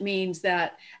statement means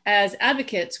that as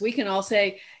advocates, we can all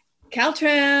say,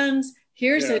 Caltrans,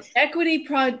 Here's an equity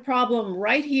problem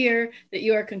right here that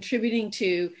you are contributing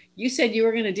to. You said you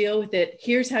were going to deal with it.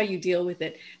 Here's how you deal with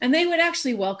it. And they would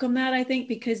actually welcome that, I think,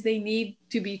 because they need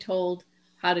to be told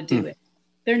how to do it.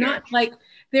 They're not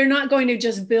going to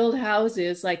just build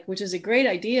houses, like, which is a great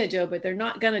idea, Joe, but they're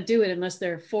not going to do it unless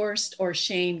they're forced or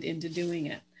shamed into doing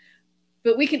it.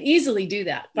 But we can easily do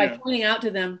that by pointing out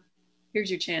to them, here's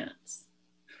your chance.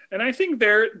 And I think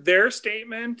their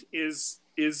statement is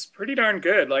pretty darn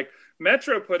good. Like,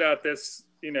 Metro put out this,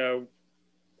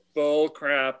 bull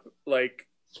crap, like,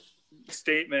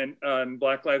 statement on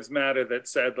Black Lives Matter that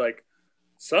said, like,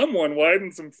 someone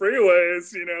widened some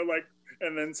freeways,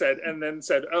 and then said,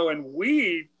 oh, and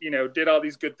we, did all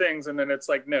these good things. And then it's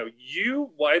like, no,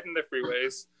 you widened the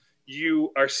freeways.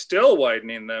 You are still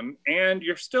widening them, and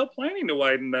you're still planning to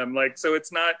widen them. Like, so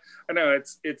it's not, I know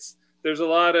it's, there's a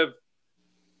lot of,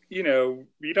 you don't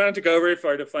have to go very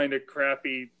far to find a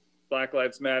crappy Black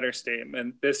Lives Matter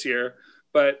statement this year.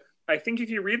 But I think if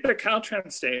you read the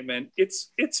Caltrans statement,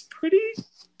 it's pretty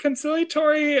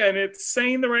conciliatory, and it's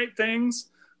saying the right things.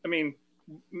 I mean,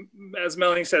 as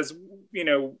Melanie says,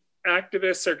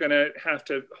 activists are going to have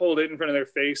to hold it in front of their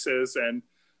faces and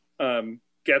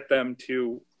get them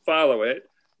to follow it.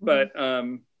 But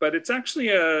it's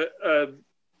actually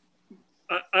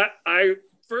I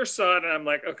first saw it and I'm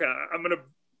like, okay, I'm going to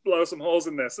blow some holes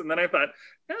in this. And then I thought,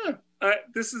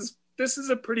 this is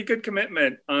a pretty good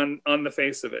commitment on the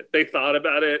face of it. They thought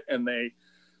about it, and they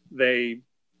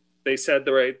said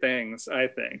the right things, I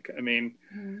think. I mean,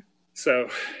 so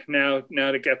now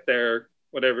to get there,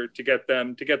 to get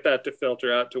that to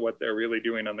filter out to what they're really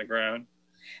doing on the ground.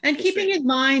 And keeping in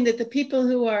mind that the people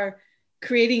who are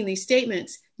creating these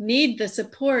statements need the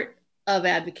support of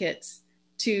advocates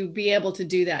to be able to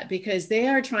do that, because they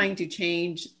are trying to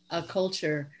change a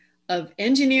culture of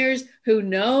engineers who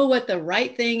know what the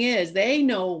right thing is. They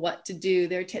know what to do.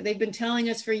 They've been telling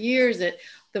us for years that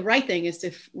the right thing is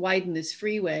to widen this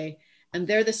freeway, and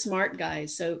they're the smart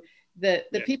guys. So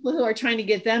the people who are trying to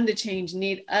get them to change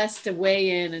need us to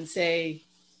weigh in and say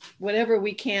whatever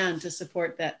we can to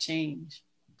support that change.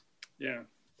 Yeah.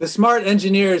 The smart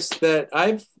engineers that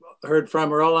I've heard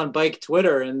from are all on bike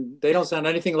Twitter, and they don't sound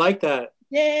anything like that.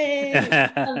 Yay!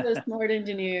 I love those smart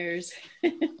engineers.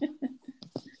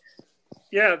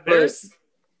 Yeah, there's.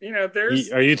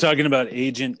 Are you talking about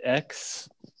Agent X?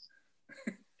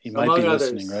 He might be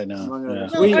listening right now. Yeah.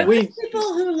 No, are there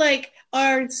people who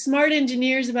are smart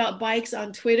engineers about bikes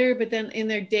on Twitter, but then in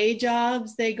their day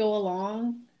jobs they go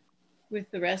along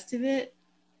with the rest of it?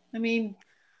 I mean,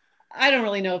 I don't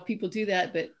really know if people do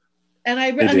that, and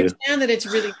I understand that it's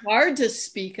really hard to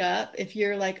speak up if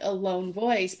you're like a lone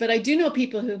voice, but I do know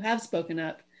people who have spoken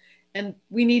up, and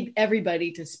we need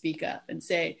everybody to speak up and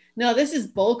say, no, this is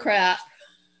bull crap.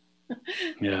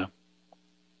 Yeah.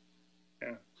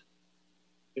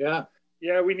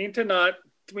 We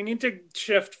need to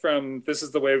shift from this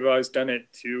is the way we've always done it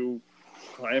to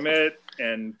climate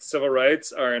and civil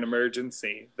rights are an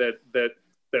emergency, that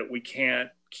we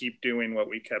can't keep doing what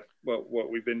we've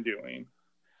been doing.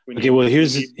 We need people to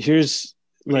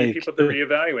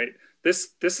reevaluate.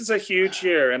 This is a huge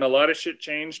year, and a lot of shit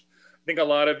changed. I think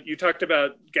you talked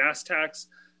about gas tax.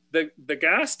 The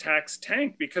gas tax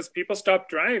tanked because people stopped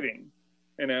driving,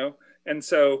 and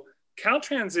so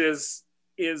Caltrans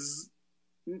is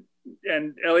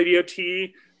and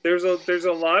LADOT. There's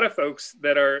a lot of folks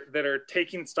that are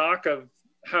taking stock of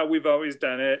how we've always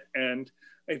done it, and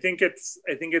I think it's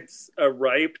a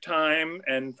ripe time,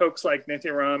 and folks like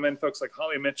Nithya Raman, folks like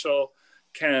Holly Mitchell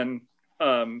can.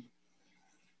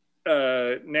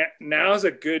 Now's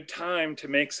a good time to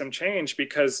make some change,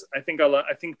 because I think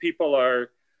people are. I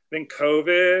think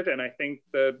COVID and I think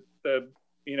the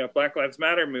Black Lives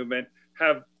Matter movement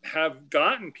have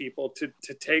gotten people to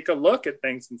take a look at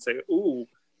things and say, ooh,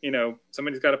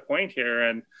 somebody's got a point here.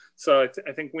 And so I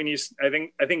think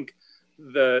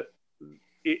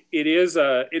it is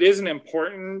an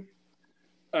important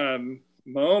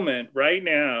moment right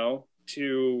now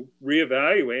to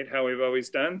reevaluate how we've always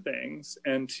done things,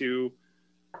 and to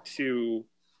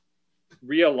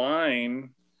realign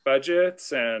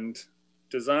budgets and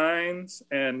designs,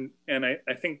 and I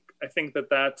think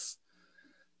that's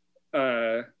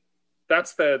the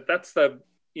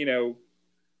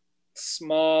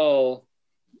small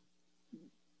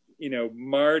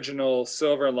marginal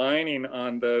silver lining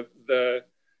on the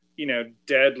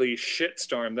deadly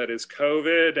shitstorm that is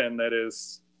COVID, and that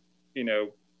is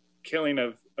killing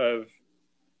of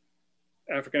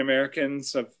African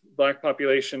Americans, of Black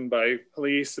population by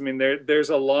police. I mean, there's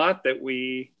a lot that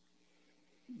we're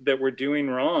doing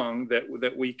wrong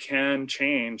that we can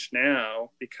change now,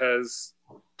 because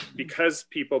because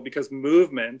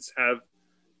movements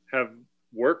have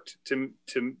worked to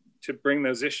bring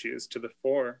those issues to the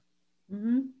fore.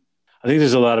 Mm-hmm. I think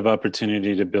there's a lot of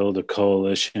opportunity to build a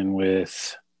coalition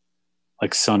with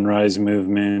like Sunrise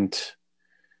Movement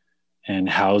and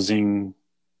housing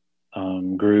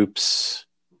groups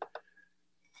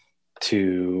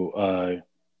to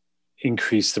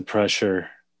increase the pressure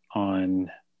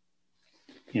on,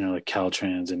 like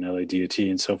Caltrans and LADOT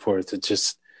and so forth. It's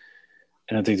just,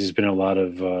 and I think there's been a lot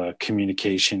of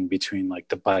communication between like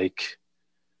the bike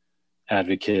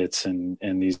advocates and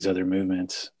these other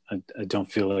movements. I don't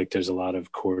feel like there's a lot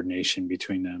of coordination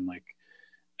between them. Like,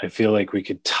 I feel like we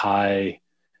could tie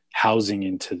housing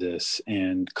into this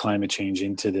and climate change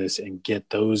into this and get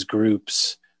those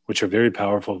groups, which are very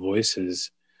powerful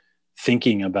voices,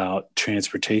 thinking about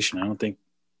transportation. I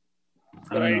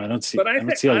don't see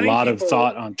a lot of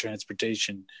thought on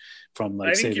transportation from,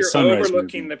 like, say, the Sunrise Movement. You're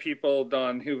overlooking movement. the people,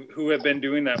 Don, who have been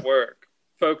doing that work.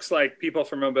 Folks like People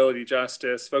for Mobility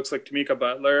Justice, folks like Tamika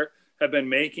Butler have been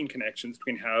making connections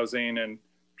between housing and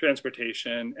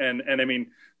transportation. And I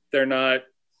mean, they're not,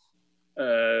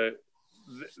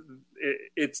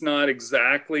 it's not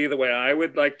exactly the way I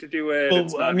would like to do it.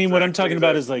 Well, I mean, what I'm talking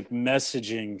about is like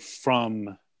messaging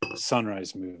from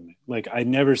Sunrise Movement. Like, I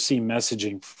never see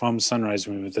messaging from Sunrise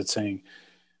Movement that's saying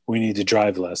we need to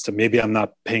drive less. And maybe I'm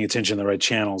not paying attention to the right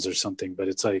channels or something, but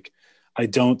it's like, I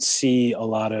don't see a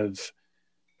lot of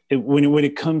it when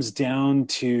it comes down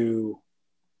to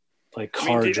like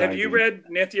car driving. Have you read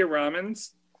Nithya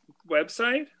Raman's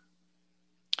website?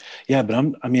 Yeah, but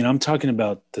I'm talking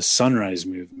about the Sunrise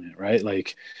Movement, right?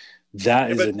 Like,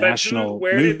 that is a national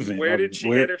movement. Where did she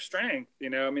get her strength?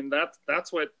 I mean,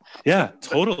 that's what. Yeah,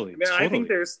 totally. I think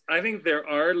there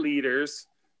are leaders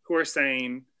who are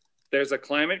saying there's a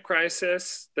climate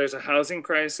crisis, there's a housing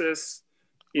crisis.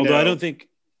 Although I don't think.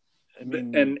 I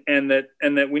mean, and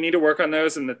that we need to work on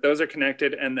those, and that those are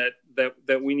connected, and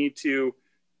that we need to,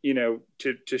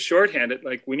 to shorthand it,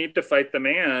 like, we need to fight the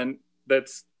man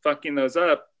that's fucking those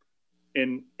up,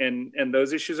 and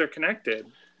those issues are connected.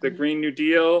 The Green New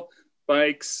Deal,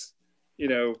 bikes,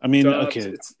 I mean, jobs,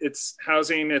 okay, it's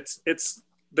housing, it's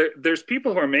there's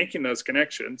people who are making those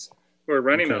connections, who are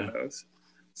running on those.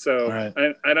 So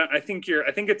right. I think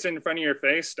it's in front of your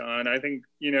face, Don. I think,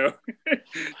 join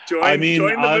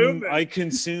the movement. I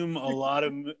consume a lot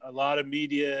of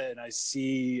media, and I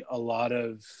see a lot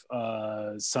of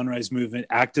Sunrise Movement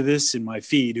activists in my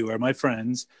feed who are my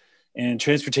friends, and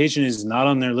transportation is not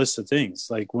on their list of things.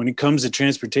 Like, when it comes to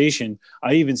transportation,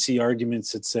 I even see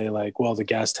arguments that say, like, well, the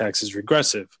gas tax is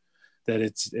regressive, that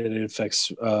it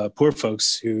affects poor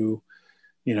folks who,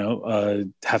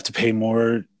 have to pay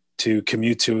more to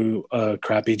commute to a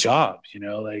crappy job.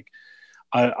 Like,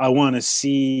 I want to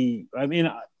see, I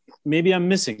mean, maybe I'm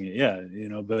missing it. Yeah.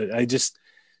 But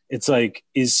it's like,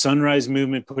 is Sunrise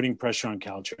Movement putting pressure on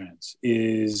Caltrans?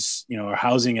 Is, our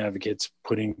housing advocates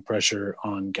putting pressure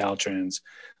on Caltrans?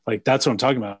 Like, that's what I'm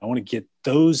talking about. I want to get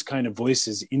those kind of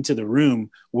voices into the room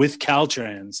with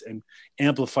Caltrans and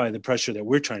amplify the pressure that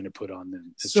we're trying to put on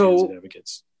them as transit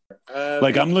advocates.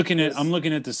 Like, I'm looking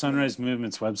at the Sunrise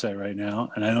Movement's website right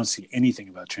now, and I don't see anything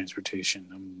about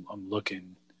transportation. I'm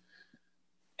looking,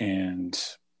 and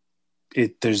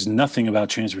there's nothing about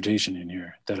transportation in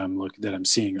here that I'm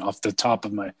seeing off the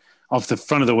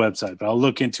front of the website. But I'll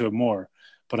look into it more.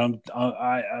 But I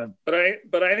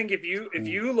think if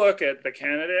you look at the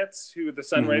candidates who the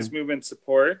Sunrise Movement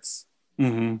supports,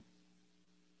 Nithya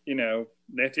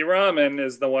Raman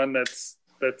is the one that's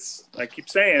I keep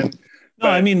saying. No,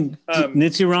 I mean,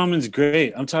 Nithya Raman's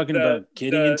great. I'm talking about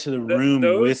getting into the room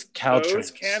with Caltrans.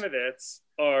 Those candidates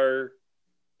are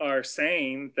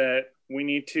saying that we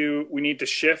need to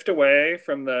shift away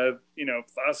from the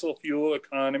fossil fuel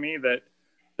economy that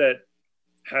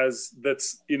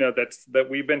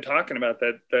we've been talking about,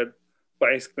 that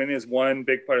bicycling is one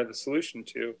big part of the solution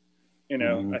to.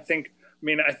 I think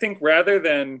rather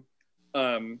than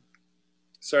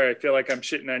sorry, I feel like I'm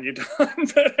shitting on you, Don.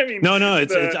 But I mean, no, I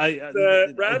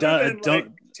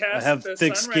have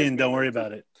thick skin. Don't worry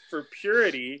about it. For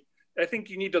purity, I think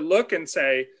you need to look and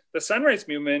say the Sunrise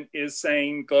Movement is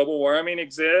saying global warming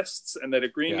exists and that a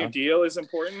Green New Deal is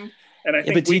important. And I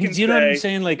think but do you know what I'm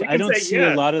saying? Like, I don't see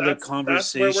a lot of the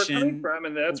conversation. That's where we're coming from,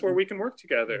 and that's where we can work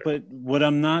together. But what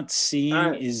I'm not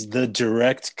seeing is the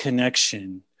direct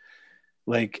connection.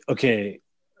 Like, okay,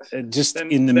 just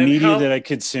in the media that I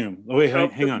consume. Oh, wait,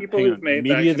 hang on.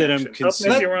 Media that I'm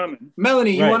consuming.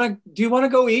 Melanie, do you want to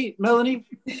go eat, Melanie?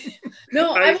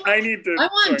 No, I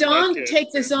want Dawn to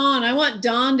take this on. I want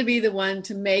Dawn to be the one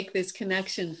to make this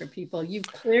connection for people. You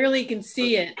clearly can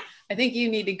see it. I think you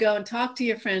need to go and talk to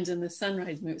your friends in the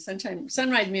sunrise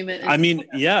movement. I mean,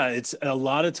 yeah, it's a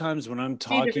lot of times when I'm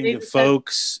talking to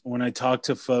folks, when I talk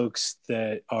to folks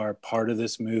that are part of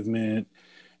this movement,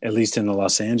 at least in the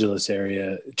Los Angeles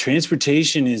area,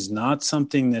 transportation is not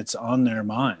something that's on their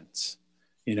minds.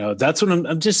 You know, that's what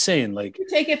I'm just saying. Like, you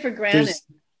take it for granted.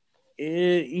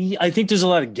 I think there's a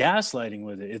lot of gaslighting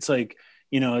with it. It's like,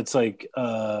 you know, it's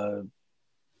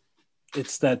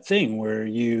that thing where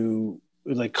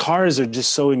like cars are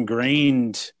just so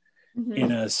ingrained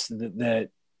in us that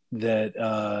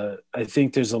I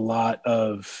think there's a lot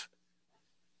of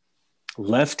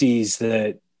lefties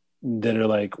that are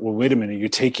like, well, wait a minute, you're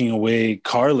taking away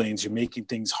car lanes, you're making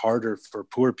things harder for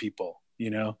poor people, you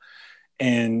know?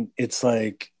 And it's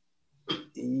like,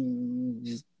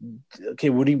 okay,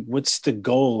 what's the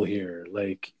goal here?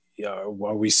 Like,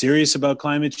 are we serious about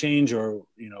climate change, or,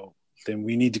 you know, then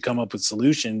we need to come up with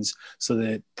solutions so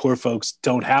that poor folks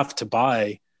don't have to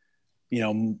buy, you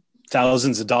know,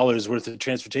 thousands of dollars worth of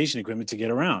transportation equipment to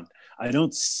get around. I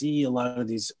don't see a lot of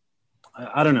these.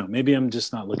 I don't know. Maybe I'm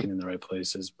just not looking in the right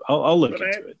places. I'll look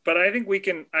into it. But I think we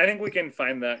can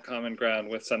find that common ground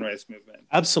with Sunrise Movement.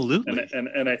 Absolutely.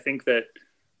 And I think that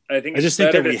I just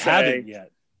think that we haven't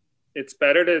yet. It's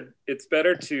better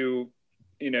to,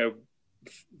 you know,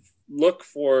 look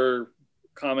for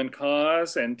common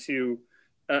cause and to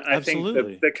I think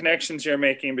the connections you're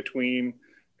making between,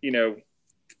 you know,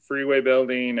 freeway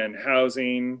building and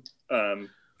housing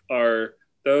are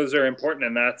important,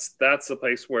 and that's the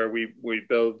place where we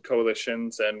build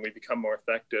coalitions and we become more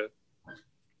effective.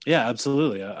 Yeah,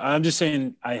 absolutely. I'm just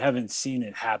saying I haven't seen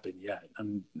it happen yet.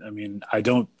 I mean, I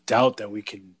don't doubt that we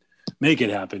can make it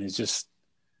happen. It's just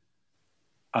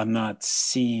I'm not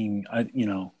seeing. You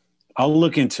know, I'll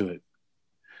look into it.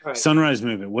 Right. Sunrise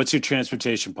Movement. What's your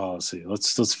transportation policy?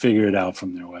 Let's figure it out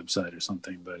from their website or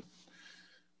something. But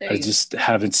I just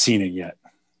haven't seen it yet.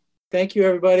 Thank you,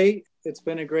 everybody. It's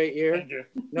been a great year. Thank you.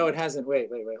 No, it hasn't. Wait.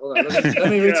 Hold on. Let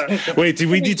me Wait, did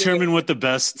we determine what the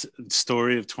best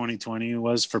story of 2020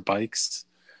 was for bikes?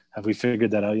 Have we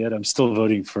figured that out yet? I'm still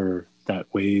voting for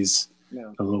that Waze,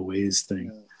 the little Waze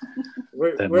thing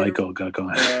that Michael got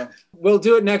going. We'll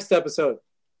do it next episode.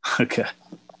 Okay.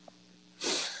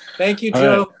 Thank you,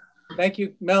 Joe. Right. Thank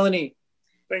you, Melanie.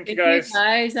 Thank you, guys.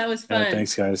 That was fun.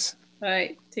 Thanks, guys. All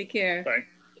right. Take care. Bye.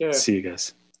 See you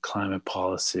guys. Climate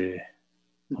policy.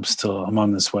 I'm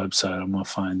on this website. I'm going to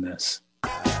find this.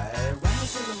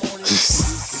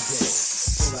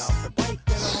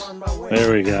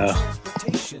 There we go.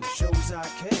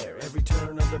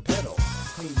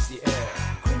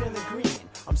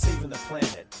 I'm saving the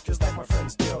planet, just like my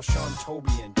friends Dale, Sean,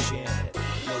 Toby, and Janet.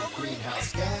 No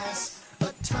greenhouse gas,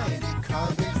 a tiny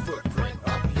carbon footprint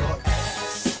up your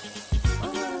ass.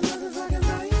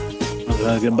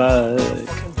 Motherfucking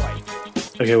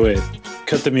bike. Okay, wait.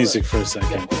 Cut the music for a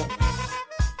second.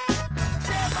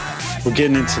 We're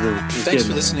getting into the... Thanks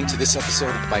for listening to this episode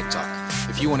of Bike Talk.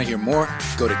 If you want to hear more,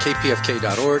 go to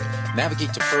kpfk.org,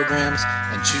 navigate to programs,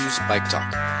 and choose Bike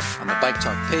Talk. On the Bike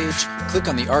Talk page, click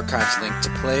on the archives link to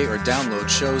play or download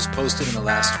shows posted in the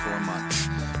last 4 months.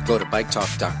 Go to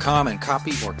biketalk.com and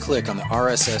copy or click on the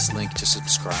RSS link to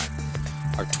subscribe.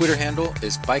 Our Twitter handle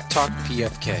is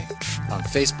BikeTalkPFK. On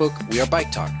Facebook, we are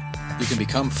Bike Talk. You can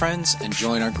become friends and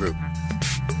join our group.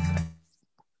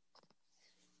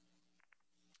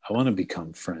 I want to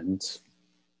become friends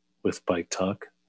with Bike Talk.